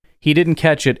stomach. He didn't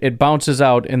catch it. It bounces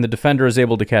out, and the defender is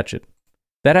able to catch it.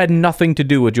 That had nothing to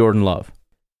do with Jordan Love.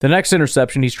 The next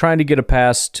interception, he's trying to get a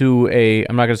pass to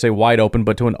I'm not going to say wide open,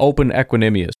 but to an open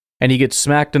Equanimeous. And he gets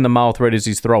smacked in the mouth right as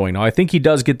he's throwing. Now, I think he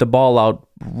does get the ball out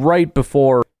right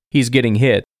before he's getting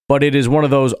hit. But it is one of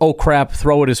those, oh crap,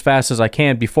 throw it as fast as I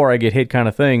can before I get hit kind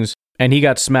of things. And he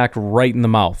got smacked right in the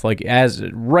mouth, like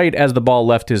right as the ball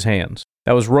left his hands.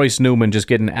 That was Royce Newman just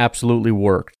getting absolutely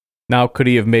worked. Now, could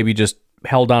he have maybe just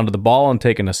held onto the ball and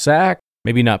taken a sack?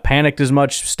 Maybe not panicked as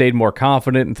much, stayed more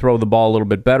confident and throw the ball a little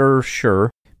bit better? Sure.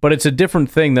 But it's a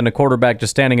different thing than a quarterback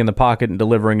just standing in the pocket and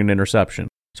delivering an interception.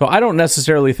 So I don't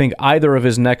necessarily think either of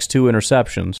his next 2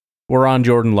 interceptions were on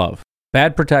Jordan Love.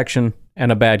 Bad protection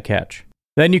and a bad catch.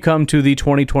 Then you come to the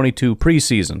 2022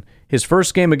 preseason. His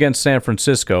first game against San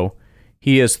Francisco,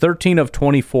 He is 13 of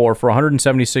 24 for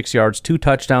 176 yards, 2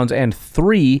 touchdowns, and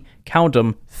 3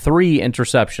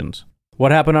 interceptions.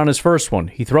 What happened on his first one?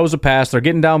 He throws a pass. They're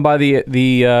getting down by the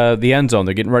end zone.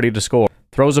 They're getting ready to score.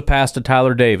 Throws a pass to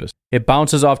Tyler Davis. It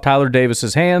bounces off Tyler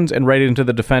Davis's hands and right into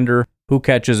the defender, who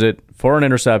catches it for an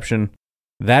interception.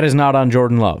 That is not on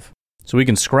Jordan Love. So we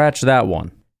can scratch that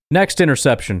one. Next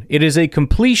interception. It is a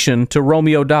completion to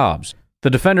Romeo Doubs. The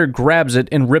defender grabs it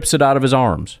and rips it out of his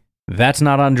arms. That's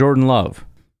not on Jordan Love.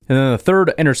 And then the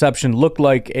third interception looked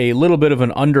like a little bit of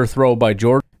an underthrow by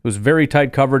Jordan. It was very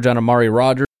tight coverage on Amari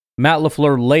Rodgers. Matt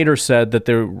LaFleur later said that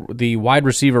the wide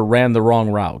receiver ran the wrong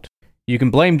route. You can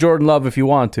blame Jordan Love if you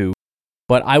want to,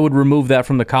 but I would remove that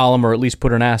from the column or at least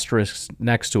put an asterisk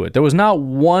next to it. There was not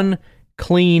one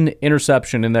clean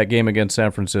interception in that game against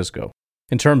San Francisco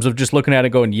in terms of just looking at it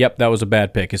going, yep, that was a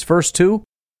bad pick. His first two,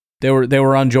 they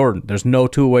were on Jordan. There's no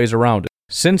two ways around it.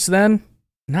 Since then,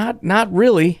 not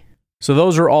really. So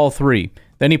those are all three.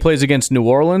 Then he plays against New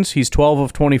Orleans. He's 12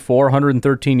 of 24,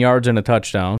 113 yards and a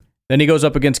touchdown. Then he goes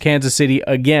up against Kansas City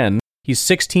again. He's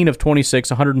 16 of 26,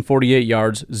 148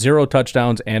 yards, 0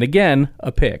 touchdowns, and again,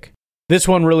 a pick. This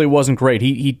one really wasn't great.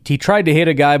 He tried to hit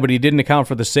a guy, but he didn't account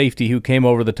for the safety who came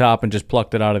over the top and just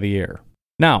plucked it out of the air.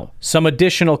 Now, some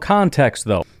additional context,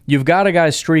 though. You've got a guy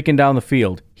streaking down the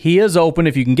field. He is open.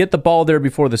 If you can get the ball there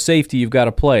before the safety, you've got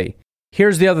to play.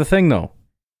 Here's the other thing, though.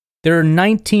 There are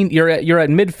 19. You're at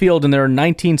midfield, and there are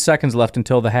 19 seconds left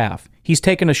until the half. He's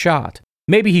taken a shot.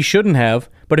 Maybe he shouldn't have,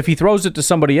 but if he throws it to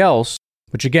somebody else,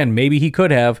 which again, maybe he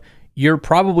could have, you're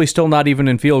probably still not even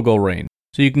in field goal range.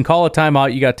 So you can call a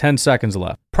timeout. You got 10 seconds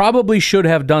left. Probably should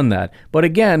have done that. But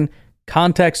again,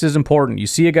 context is important. You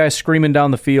see a guy screaming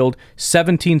down the field,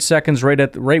 17 seconds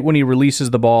right when he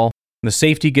releases the ball, and the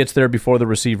safety gets there before the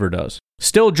receiver does.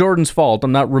 Still Jordan's fault.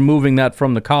 I'm not removing that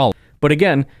from the column. But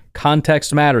again,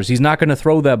 context matters. He's not going to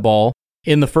throw that ball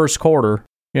in the first quarter,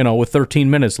 with 13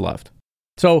 minutes left.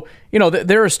 So,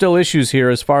 there are still issues here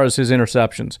as far as his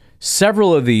interceptions.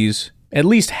 Several of these, at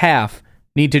least half,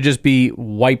 need to just be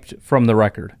wiped from the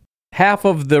record. Half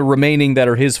of the remaining that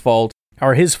are his fault,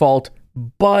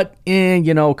 but,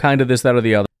 kind of this, that, or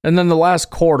the other. And then the last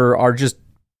quarter are just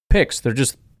picks. They're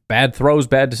just bad throws,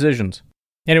 bad decisions.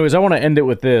 Anyways, I want to end it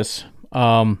with this.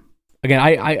 Again,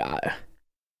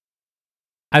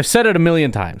 I've said it a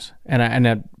million times,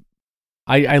 and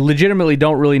I legitimately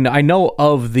don't really know. I know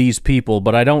of these people,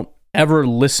 but I don't ever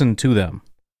listen to them.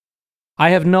 I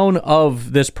have known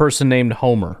of this person named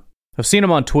Homer. I've seen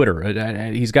him on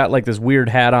Twitter. He's got like this weird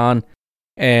hat on,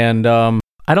 and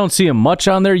I don't see him much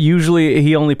on there. Usually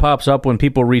he only pops up when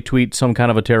people retweet some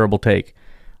kind of a terrible take.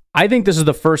 I think this is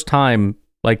the first time,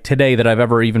 like today, that I've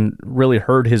ever even really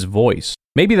heard his voice.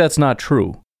 Maybe that's not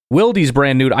true. Wildy's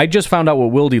brand new. I just found out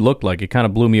what Wildy looked like. It kind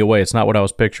of blew me away. It's not what I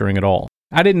was picturing at all.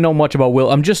 I didn't know much about Will.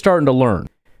 I'm just starting to learn.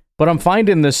 But I'm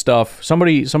finding this stuff.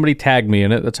 Somebody tagged me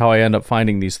in it. That's how I end up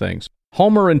finding these things.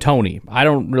 Homer and Tony. I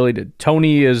don't really...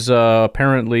 Tony is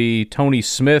apparently Tony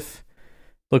Smith.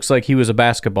 Looks like he was a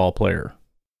basketball player.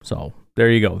 So, there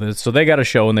you go. So they got a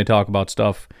show and they talk about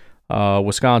stuff.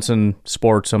 Wisconsin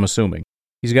sports, I'm assuming.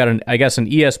 He's got, an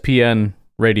ESPN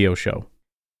radio show.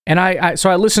 And so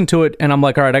I listened to it and I'm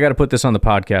like, all right, I got to put this on the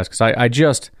podcast because I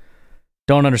just...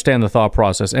 don't understand the thought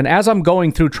process. And as I'm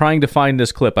going through trying to find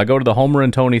this clip, I go to the Homer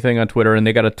and Tony thing on Twitter, and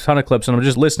they got a ton of clips, and I'm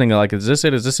just listening, like, is this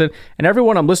it? Is this it? And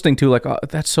everyone I'm listening to, like, oh,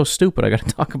 that's so stupid. I got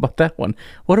to talk about that one.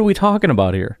 What are we talking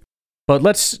about here? But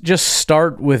let's just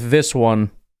start with this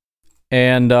one.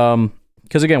 And,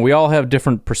 because, again, we all have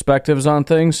different perspectives on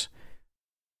things.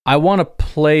 I want to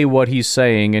play what he's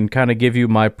saying and kind of give you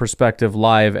my perspective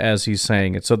live as he's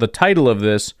saying it. So the title of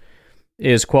this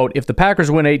is, quote, if the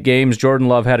Packers win 8 games, Jordan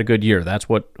Love had a good year. That's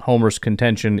what Homer's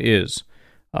contention is.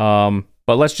 But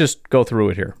let's just go through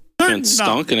it here. And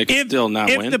stunk, and it could still not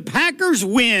win. If the Packers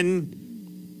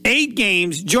win 8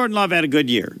 games, Jordan Love had a good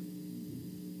year.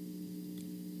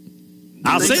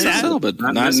 I'll say that. So, but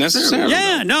not necessarily.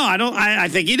 Yeah, no, I don't. I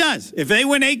think he does. If they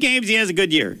win 8 games, he has a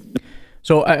good year.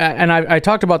 So, I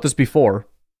talked about this before.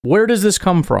 Where does this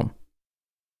come from?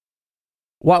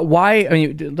 Why? I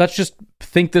mean, let's just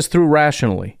think this through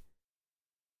rationally.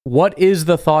 What is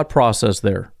the thought process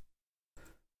there?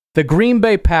 The Green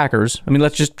Bay Packers, I mean,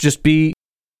 let's just be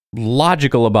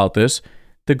logical about this.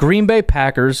 The Green Bay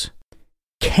Packers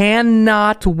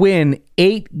cannot win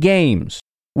 8 games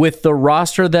with the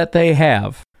roster that they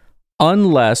have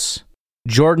unless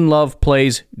Jordan Love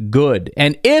plays good.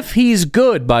 And if he's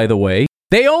good, by the way,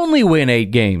 they only win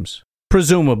 8 games,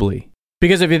 presumably.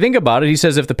 Because if you think about it, he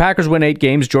says if the Packers win 8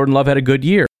 games, Jordan Love had a good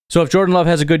year. So if Jordan Love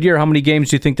has a good year, how many games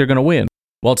do you think they're going to win?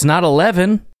 Well, it's not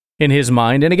 11. in his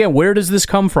mind. And again, where does this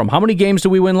come from? How many games did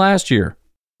we win last year?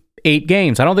 8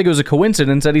 games. I don't think it was a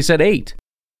coincidence that he said 8.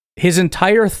 His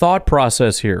entire thought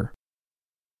process here,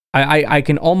 I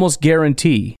can almost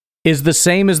guarantee, is the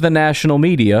same as the national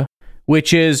media,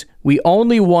 which is we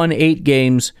only won 8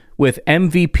 games with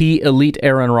MVP elite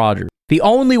Aaron Rodgers. The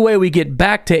only way we get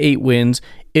back to 8 wins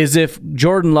is if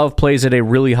Jordan Love plays at a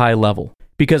really high level,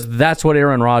 because that's what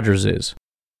Aaron Rodgers is.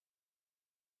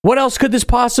 What else could this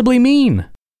possibly mean?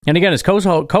 And again, his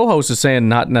co-host is saying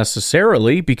not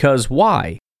necessarily, because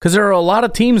why? Because there are a lot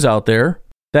of teams out there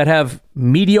that have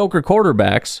mediocre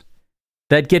quarterbacks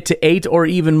that get to 8 or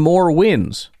even more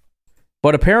wins.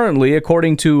 But apparently,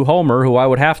 according to Homer, who I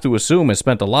would have to assume has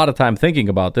spent a lot of time thinking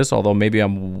about this, although maybe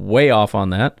I'm way off on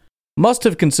that, must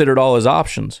have considered all his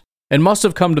options and must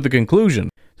have come to the conclusion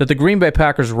that the Green Bay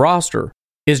Packers roster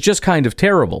is just kind of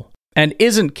terrible and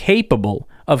isn't capable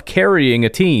of carrying a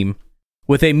team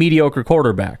with a mediocre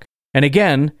quarterback. And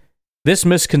again, this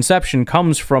misconception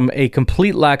comes from a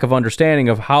complete lack of understanding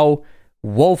of how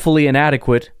woefully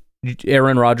inadequate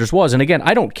Aaron Rodgers was. And again,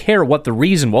 I don't care what the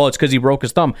reason was. It's because he broke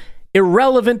his thumb.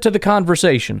 Irrelevant to the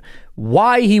conversation.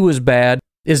 Why he was bad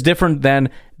is different than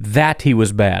that he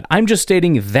was bad. I'm just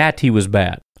stating that he was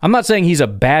bad. I'm not saying he's a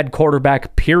bad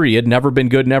quarterback, period. Never been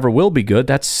good, never will be good.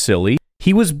 That's silly.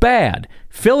 He was bad.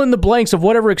 Fill in the blanks of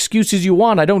whatever excuses you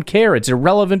want. I don't care. It's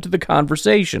irrelevant to the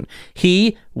conversation.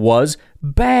 He was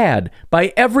bad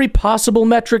by every possible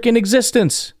metric in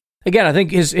existence. Again, I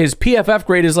think his PFF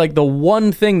grade is like the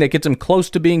one thing that gets him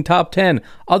close to being top 10.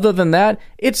 Other than that,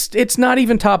 it's not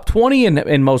even top 20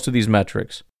 in most of these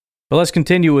metrics. But let's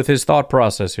continue with his thought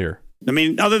process here. I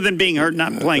mean, other than being hurt,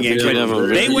 not playing games,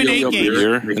 they win 8 games.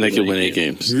 And they could win 8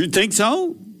 games. You think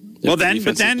so? Well,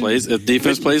 if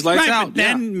defense plays lights out, but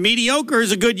then mediocre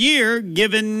is a good year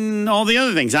given all the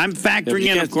other things. I'm factoring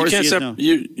in, of course.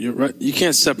 You're right. You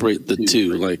can't separate the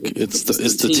two. Like it's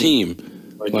the team.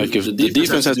 Like if the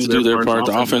defense has to do their part,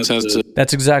 the offense has to.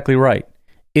 That's exactly right.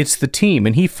 It's the team,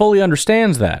 and he fully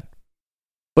understands that.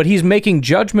 But he's making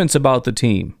judgments about the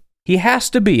team. He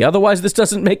has to be, otherwise this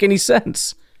doesn't make any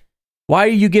sense. Why are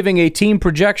you giving a team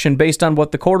projection based on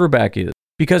what the quarterback is?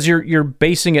 Because you're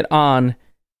basing it on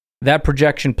that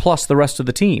projection plus the rest of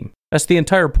the team. That's the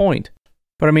entire point.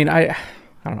 But I mean, I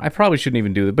don't know. I probably shouldn't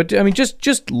even do that. But I mean,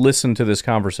 just listen to this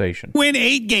conversation. Win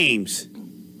 8 games.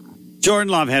 Jordan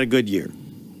Love had a good year.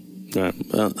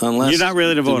 Unless you're not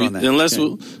really to vote on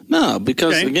that.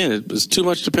 Because again, it's too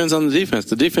much depends on the defense.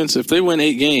 The defense, if they win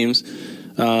 8 games,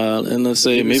 and let's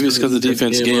say maybe it's because the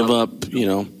defense gave up,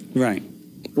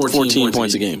 14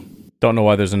 points a game. Don't know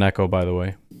why there's an echo, by the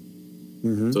way.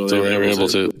 Mm-hmm. So they were able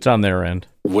to. It's on their end.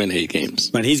 Win 8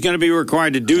 games. But he's going to be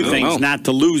required to do things, not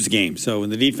to lose games. So when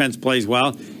the defense plays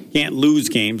well, can't lose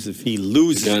games. If he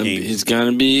loses games, he's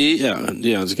going to be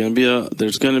there's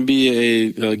going to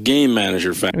be a game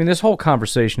manager factor. I mean, this whole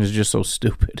conversation is just so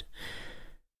stupid.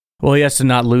 Well, he has to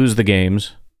not lose the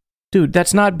games, dude.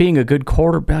 That's not being a good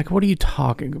quarterback. What are you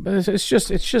talking about? It's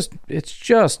just.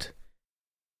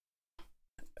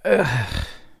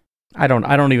 I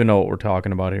don't even know what we're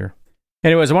talking about here.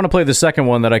 Anyways, I want to play the second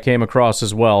one that I came across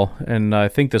as well, and I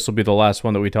think this will be the last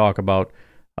one that we talk about.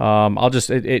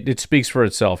 It speaks for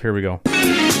itself. Here we go. It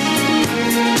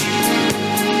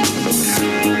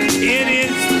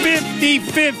is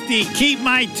 50-50. Keep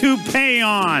my toupee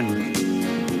on.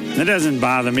 That doesn't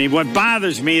bother me. What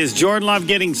bothers me is Jordan Love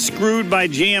getting screwed by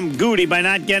GM Goody by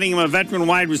not getting him a veteran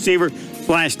wide receiver /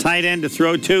 tight end to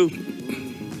throw to.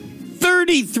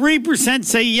 33%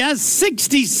 say yes,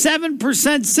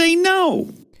 67% say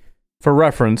no. For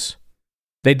reference,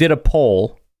 they did a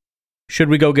poll. Should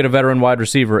we go get a veteran wide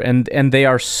receiver? And they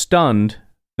are stunned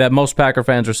that most Packer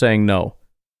fans are saying no.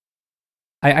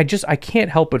 I can't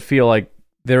help but feel like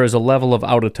there is a level of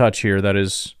out of touch here that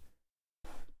is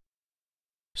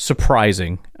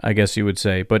surprising, I guess you would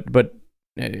say. But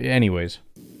anyways.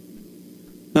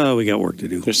 Oh, we got work to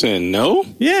do. They're saying no?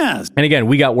 Yes. And again,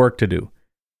 we got work to do.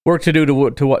 Work to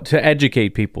do to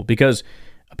educate people, because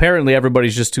apparently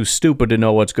everybody's just too stupid to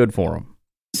know what's good for them.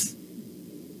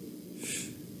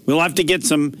 We'll have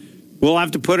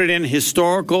to put it in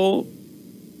historical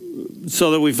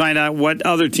so that we find out what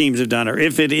other teams have done, or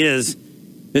if it is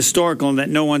historical and that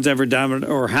no one's ever done it,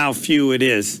 or how few it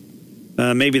is.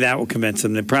 Maybe that will convince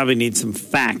them. They probably need some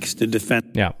facts to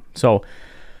defend. Yeah, so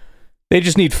they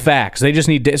just need facts. They just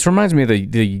need. This reminds me of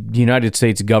the United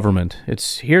States government.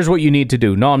 It's here's what you need to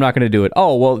do. No, I'm not going to do it.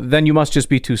 Oh, well, then you must just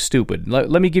be too stupid.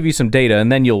 Let me give you some data,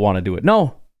 and then you'll want to do it.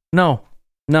 No, nope.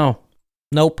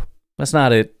 That's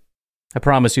not it. I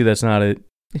promise you, that's not it.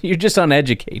 You're just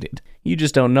uneducated. You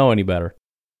just don't know any better.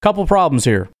 Couple problems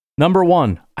here. Number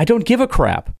one, I don't give a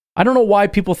crap. I don't know why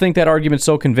people think that argument's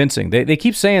so convincing. They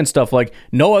keep saying stuff like,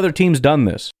 no other team's done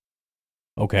this.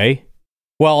 Okay.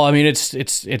 Well, I mean,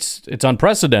 it's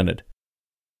unprecedented.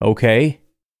 Okay.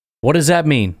 What does that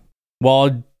mean?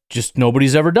 Well, just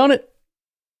nobody's ever done it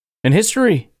in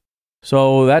history.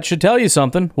 So that should tell you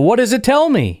something. What does it tell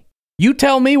me? You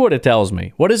tell me what it tells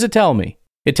me. What does it tell me?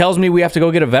 It tells me we have to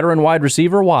go get a veteran wide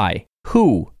receiver. Why?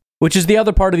 Who? Which is the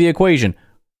other part of the equation.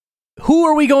 Who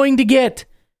are we going to get?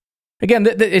 Again,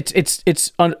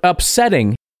 it's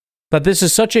upsetting that this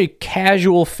is such a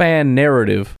casual fan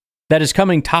narrative that is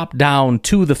coming top down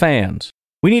to the fans.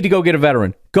 We need to go get a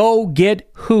veteran. Go get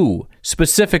who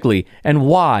specifically and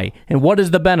why and what is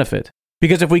the benefit?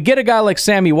 Because if we get a guy like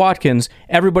Sammy Watkins,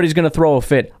 everybody's going to throw a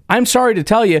fit. I'm sorry to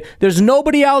tell you, there's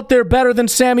nobody out there better than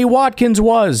Sammy Watkins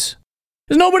was.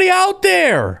 There's nobody out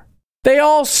there. They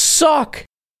all suck.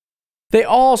 They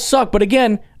all suck. But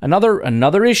again,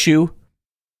 another issue.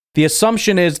 The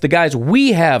assumption is the guys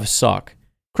we have suck.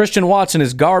 Christian Watson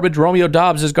is garbage. Romeo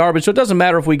Doubs is garbage. So it doesn't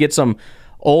matter if we get some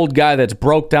old guy that's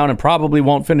broke down and probably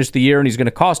won't finish the year and he's going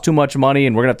to cost too much money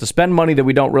and we're going to have to spend money that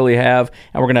we don't really have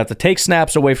and we're going to have to take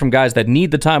snaps away from guys that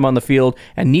need the time on the field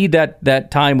and need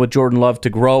that time with Jordan Love to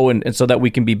grow and so that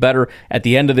we can be better at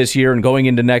the end of this year and going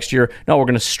into next year. No, we're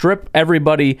going to strip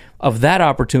everybody of that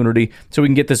opportunity so we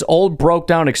can get this old, broke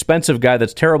down, expensive guy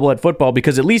that's terrible at football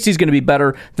because at least he's going to be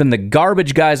better than the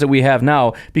garbage guys that we have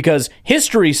now because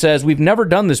history says we've never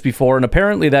done this before and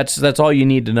apparently that's all you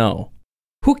need to know.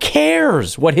 Who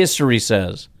cares what history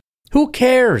says? Who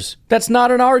cares? That's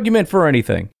not an argument for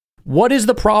anything. What is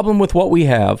the problem with what we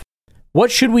have?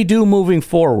 What should we do moving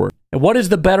forward? And what is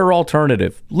the better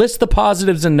alternative? List the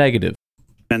positives and negatives.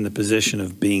 And the position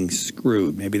of being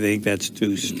screwed. Maybe they think that's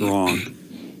too strong.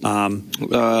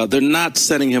 They're not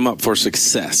setting him up for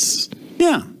success.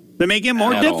 Yeah, they make it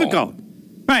more difficult.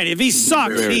 Right, if he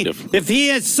sucks, if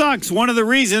he sucks, one of the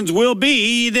reasons will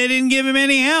be they didn't give him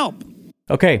any help.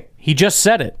 Okay, he just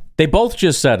said it. They both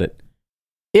just said it.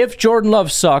 If Jordan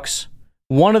Love sucks,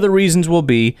 one of the reasons will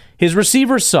be his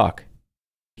receivers suck.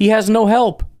 He has no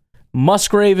help.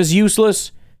 Musgrave is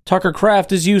useless. Tucker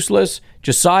Kraft is useless.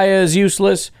 Josiah is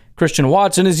useless. Christian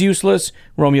Watson is useless.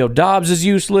 Romeo Doubs is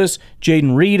useless.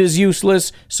 Jaden Reed is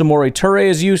useless. Samori Toure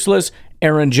is useless.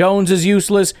 Aaron Jones is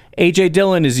useless. A.J.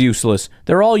 Dillon is useless.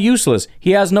 They're all useless.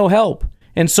 He has no help.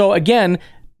 And so, again,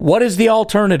 what is the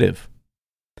alternative?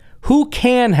 Who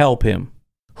can help him?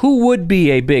 Who would be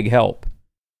a big help?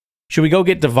 Should we go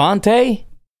get Devontae?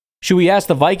 Should we ask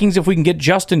the Vikings if we can get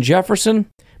Justin Jefferson?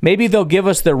 Maybe they'll give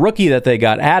us their rookie that they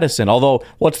got, Addison. Although,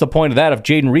 what's the point of that? If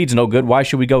Jaden Reed's no good, why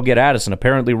should we go get Addison?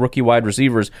 Apparently, rookie wide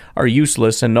receivers are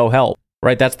useless and no help.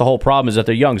 Right? That's the whole problem is that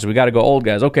they're young, so we got to go old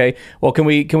guys. Okay, well, can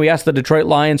we ask the Detroit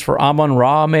Lions for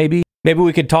Amon-Ra, maybe? Maybe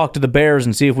we could talk to the Bears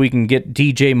and see if we can get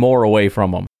DJ Moore away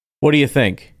from them. What do you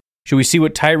think? Should we see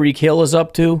what Tyreek Hill is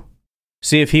up to?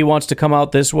 See if he wants to come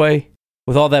out this way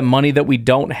with all that money that we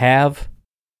don't have?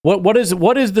 What is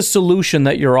the solution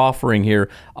that you're offering here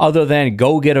other than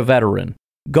go get a veteran?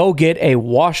 Go get a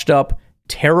washed up,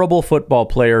 terrible football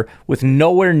player with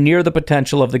nowhere near the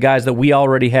potential of the guys that we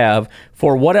already have.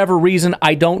 For whatever reason,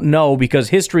 I don't know, because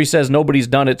history says nobody's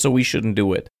done it, so we shouldn't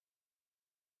do it.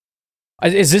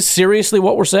 Is this seriously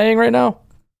what we're saying right now?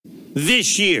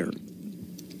 This year.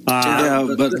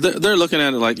 Yeah, but they're looking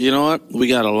at it like, you know what? We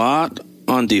got a lot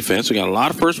on defense. We got a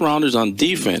lot of first rounders on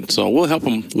defense, so we'll help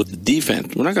them with the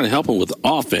defense. We're not going to help them with the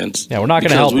offense. Yeah, we're not going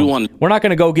to help them. We're not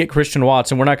going to go get Christian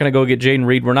Watson. We're not going to go get Jaden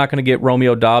Reed. We're not going to get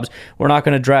Romeo Doubs. We're not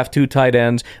going to draft 2 tight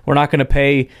ends. We're not going to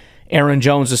pay Aaron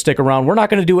Jones to stick around. We're not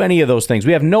going to do any of those things.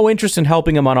 We have no interest in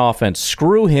helping him on offense.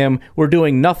 Screw him. We're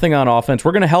doing nothing on offense.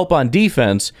 We're going to help on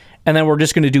defense, and then we're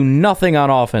just going to do nothing on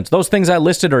offense. Those things I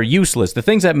listed are useless. The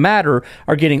things that matter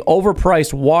are getting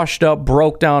overpriced, washed up,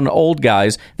 broke down old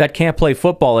guys that can't play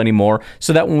football anymore,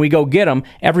 so that when we go get them,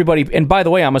 everybody... And by the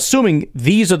way, I'm assuming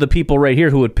these are the people right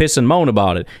here who would piss and moan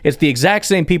about it. It's the exact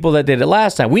same people that did it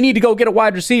last time. We need to go get a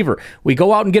wide receiver. We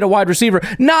go out and get a wide receiver.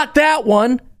 Not that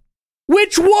one.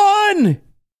 Which one?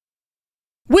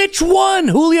 Which one?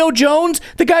 Julio Jones?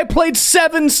 The guy played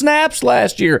 7 snaps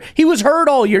last year. He was hurt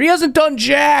all year. He hasn't done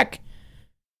jack.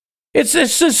 It's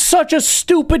just such a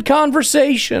stupid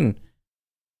conversation.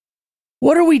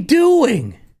 What are we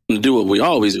doing? To do what we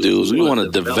always do is we want to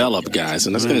develop guys,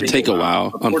 and that's going to take a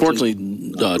while. Unfortunately,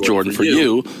 Jordan, for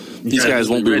you, these guys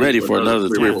won't be ready for another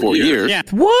 3 or 4 years. Yeah.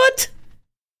 What?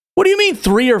 What do you mean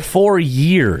 3 or 4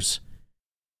 years?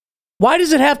 Why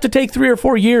does it have to take 3 or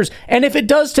 4 years? And if it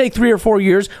does take 3 or 4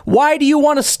 years, why do you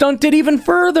want to stunt it even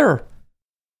further?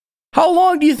 How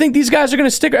long do you think these guys are going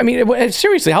to stick? I mean,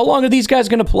 seriously, how long are these guys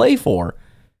going to play for?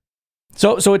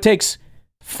 So it takes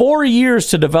 4 years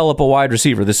to develop a wide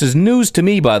receiver. This is news to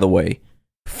me, by the way.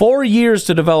 4 years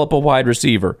to develop a wide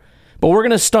receiver. But we're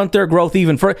going to stunt their growth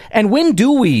even further. And when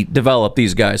do we develop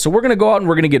these guys? So we're going to go out and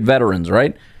we're going to get veterans,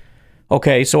 right?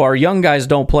 Okay, so our young guys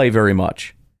don't play very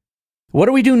much. What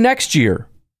do we do next year?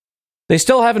 They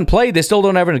still haven't played. They still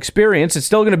don't have an experience. It's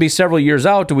still going to be several years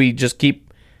out. Do we just keep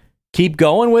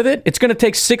going with it? It's going to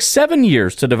take 6-7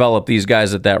 years to develop these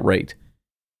guys at that rate.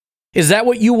 Is that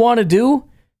what you want to do?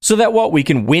 So that what, we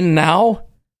can win now?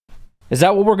 Is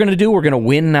that what we're going to do? We're going to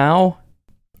win now?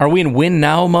 Are we in win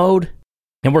now mode?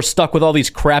 And we're stuck with all these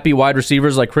crappy wide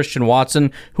receivers like Christian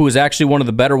Watson, who was actually one of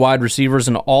the better wide receivers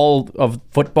in all of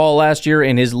football last year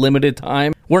in his limited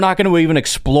time. We're not going to even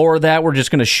explore that. We're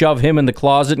just going to shove him in the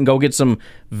closet and go get some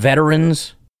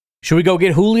veterans. Should we go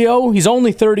get Julio? He's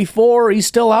only 34. He's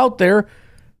still out there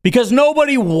because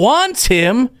nobody wants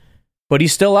him, but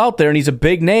he's still out there and he's a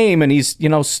big name and he's,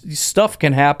 stuff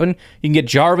can happen. You can get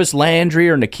Jarvis Landry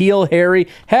or N'Keal Harry.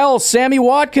 Hell, Sammy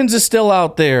Watkins is still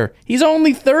out there. He's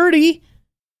only 30.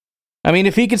 I mean,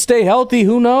 if he could stay healthy,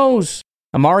 who knows?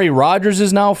 Amari Rodgers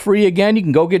is now free again. You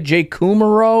can go get Jake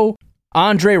Kumaro.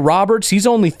 Andre Roberts, he's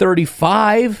only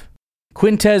 35.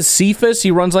 Quintez Cephas,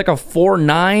 he runs like a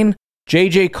 4.9.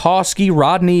 J.J. Koski,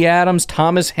 Rodney Adams,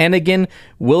 Thomas Hennigan,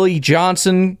 Willie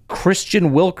Johnson,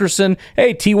 Christian Wilkerson.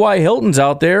 Hey, T.Y. Hilton's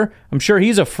out there. I'm sure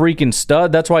he's a freaking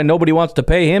stud. That's why nobody wants to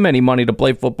pay him any money to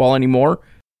play football anymore.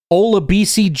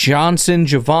 Olabisi Johnson,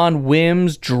 Javon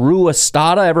Wims, Drew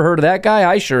Estada. Ever heard of that guy?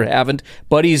 I sure haven't.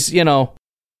 But he's,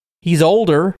 he's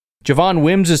older. Javon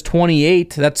Wims is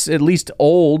 28. That's at least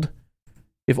old.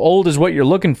 If old is what you're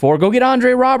looking for, go get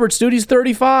Andre Roberts, dude. He's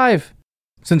 35.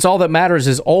 Since all that matters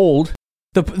is old.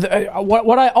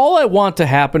 All I want to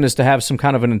happen is to have some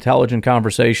kind of an intelligent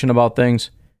conversation about things.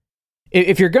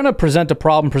 If you're going to present a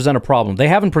problem. They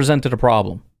haven't presented a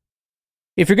problem.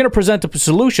 If you're going to present a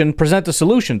solution, present a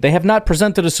solution. They have not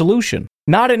presented a solution.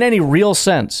 Not in any real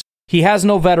sense. He has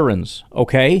no veterans,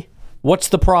 okay? What's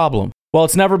the problem? Well,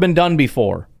 it's never been done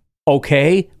before.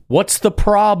 Okay, what's the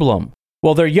problem?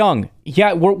 Well, they're young.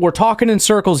 Yeah, we're talking in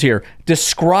circles here.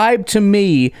 Describe to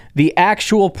me the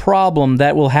actual problem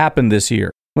that will happen this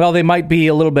year. Well, they might be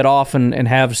a little bit off and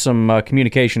have some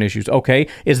communication issues. Okay,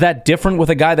 is that different with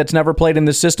a guy that's never played in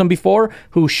this system before,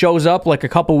 who shows up like a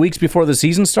couple weeks before the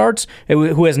season starts,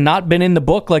 who has not been in the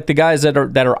book like the guys that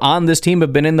are on this team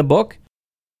have been in the book?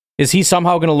 Is he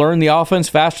somehow going to learn the offense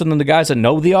faster than the guys that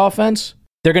know the offense?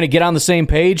 They're going to get on the same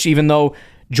page, even though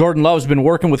Jordan Love's been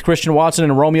working with Christian Watson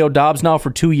and Romeo Doubs now for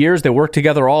 2 years. They worked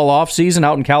together all offseason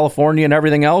out in California and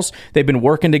everything else. They've been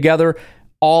working together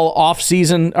all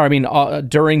offseason,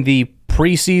 during the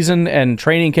preseason and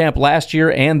training camp last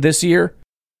year and this year.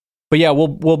 But yeah,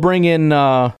 we'll bring in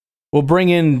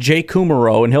Jake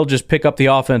Kumaro and he'll just pick up the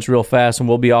offense real fast and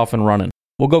we'll be off and running.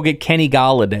 We'll go get Kenny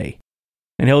Golladay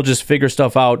and he'll just figure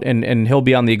stuff out and he'll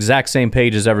be on the exact same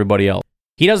page as everybody else.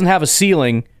 He doesn't have a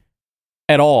ceiling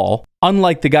at all,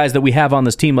 unlike the guys that we have on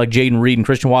this team like Jaden Reed and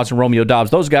Christian Watson, Romeo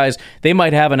Doubs. Those guys, they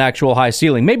might have an actual high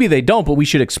ceiling. Maybe they don't, but we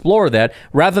should explore that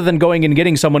rather than going and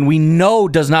getting someone we know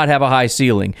does not have a high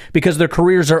ceiling because their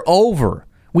careers are over.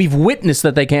 We've witnessed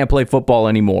that they can't play football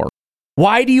anymore.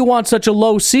 Why do you want such a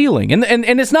low ceiling? And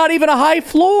it's not even a high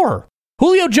floor.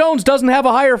 Julio Jones doesn't have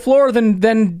a higher floor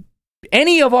than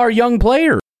any of our young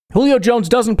players. Julio Jones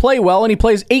doesn't play well, and he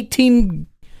plays 18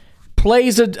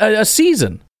 plays a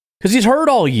season because he's hurt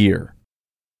all year.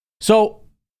 So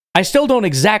I still don't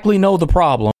exactly know the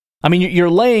problem. I mean, you're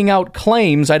laying out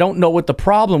claims. I don't know what the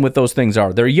problem with those things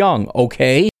are. They're young.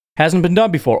 Okay. Hasn't been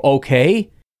done before. Okay.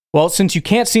 Well, since you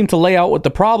can't seem to lay out what the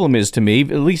problem is to me,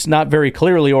 at least not very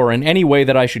clearly or in any way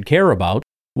that I should care about,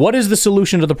 what is the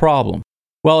solution to the problem?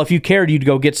 Well, if you cared, you'd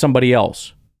go get somebody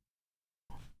else.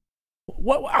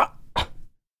 What?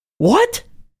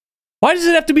 Why does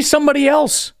it have to be somebody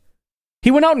else? He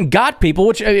went out and got people,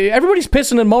 which everybody's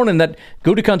pissing and moaning that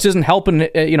Gutekunst isn't helping,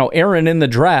 Aaron in the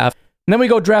draft. And then we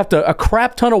go draft a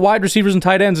crap ton of wide receivers and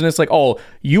tight ends, and it's like, oh,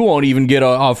 you won't even get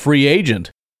a free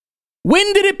agent.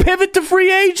 When did it pivot to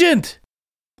free agent?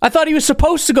 I thought he was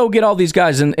supposed to go get all these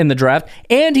guys in the draft,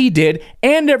 and he did,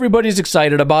 and everybody's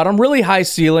excited about him. Really high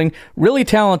ceiling, really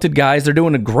talented guys. They're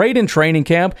doing great in training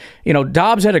camp.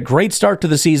 Doubs had a great start to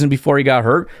the season before he got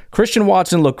hurt. Christian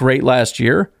Watson looked great last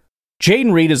year.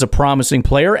 Jaden Reed is a promising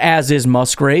player, as is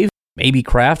Musgrave. Maybe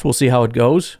Kraft. We'll see how it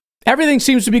goes. Everything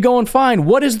seems to be going fine.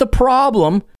 What is the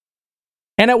problem?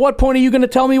 And at what point are you going to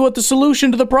tell me what the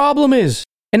solution to the problem is?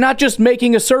 And not just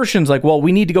making assertions like, well,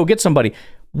 we need to go get somebody.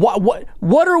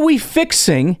 What are we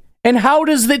fixing, and how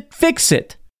does it fix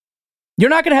it? You're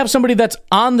not going to have somebody that's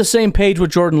on the same page with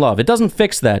Jordan Love. It doesn't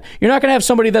fix that. You're not going to have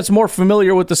somebody that's more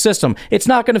familiar with the system. It's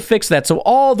not going to fix that. So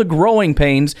all the growing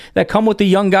pains that come with the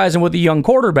young guys and with the young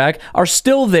quarterback are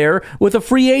still there with a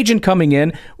free agent coming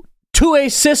in to a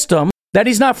system that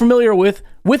he's not familiar with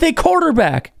a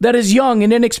quarterback that is young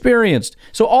and inexperienced.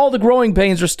 So all the growing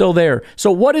pains are still there.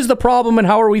 So what is the problem and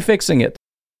how are we fixing it?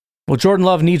 Well, Jordan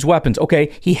Love needs weapons.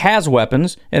 Okay, he has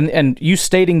weapons, and you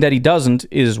stating that he doesn't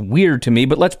is weird to me,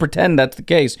 but let's pretend that's the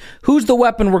case. Who's the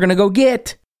weapon we're going to go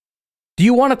get? Do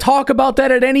you want to talk about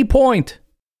that at any point?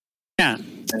 Yeah,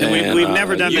 and we've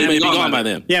never done that. You may be gone by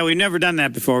then. Yeah, we've never done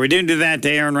that before. We didn't do that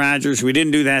to Aaron Rodgers. We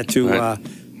didn't do that to... Right.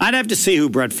 I'd have to see who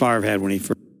Brett Favre had when he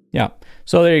first... Yeah,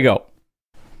 so there you go.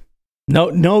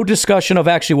 No discussion of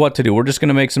actually what to do. We're just going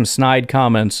to make some snide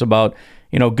comments about...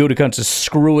 Gutekunst is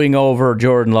screwing over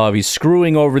Jordan Love. He's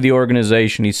screwing over the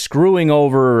organization. He's screwing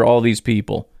over all these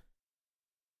people.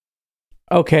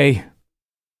 Okay.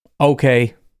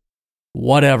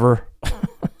 Whatever.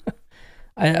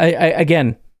 I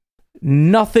again,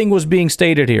 nothing was being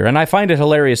stated here. And I find it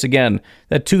hilarious, again,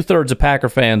 that 2/3 of Packer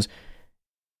fans,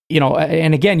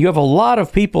 and again, you have a lot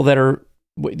of people that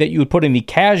you would put in the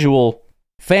casual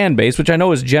fan base, which I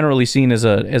know is generally seen as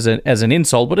an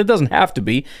insult, but it doesn't have to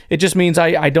be. It just means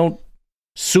I don't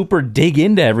super dig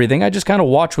into everything. I just kind of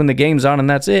watch when the game's on and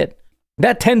that's it.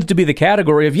 That tends to be the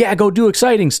category of, go do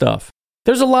exciting stuff.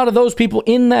 There's a lot of those people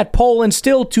in that poll, and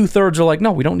still 2/3 are like,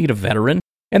 no, we don't need a veteran.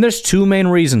 And there's two main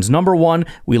reasons. Number one,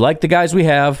 we like the guys we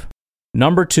have.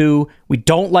 Number two, we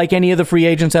don't like any of the free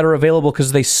agents that are available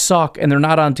because they suck and they're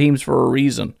not on teams for a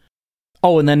reason.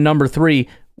 Oh, and then number three,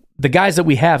 the guys that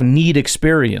we have need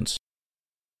experience.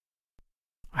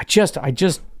 I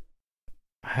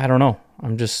don't know.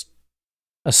 I'm just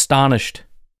astonished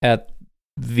at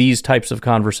these types of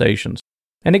conversations.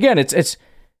 And again,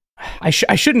 I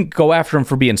shouldn't go after him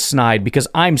for being snide because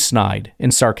I'm snide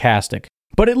and sarcastic.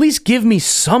 But at least give me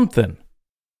something.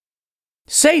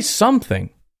 Say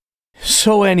something.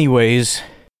 So anyways,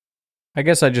 I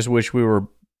guess I just wish we were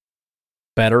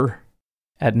better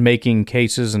at making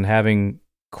cases and having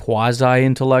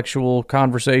quasi-intellectual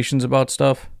conversations about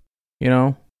stuff,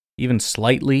 even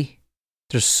slightly.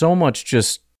 There's so much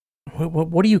just,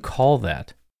 what do you call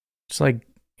that? It's like,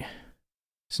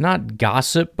 it's not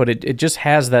gossip, but it just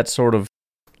has that sort of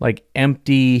like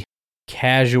empty,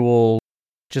 casual,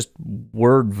 just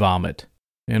word vomit,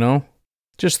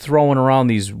 Just throwing around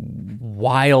these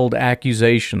wild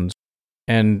accusations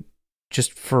and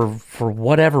just for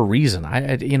whatever reason.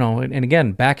 And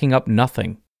again, backing up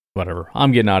nothing. Whatever.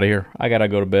 I'm getting out of here. I gotta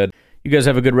go to bed. You guys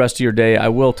have a good rest of your day. I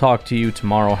will talk to you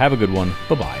tomorrow. Have a good one.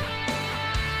 Bye-bye.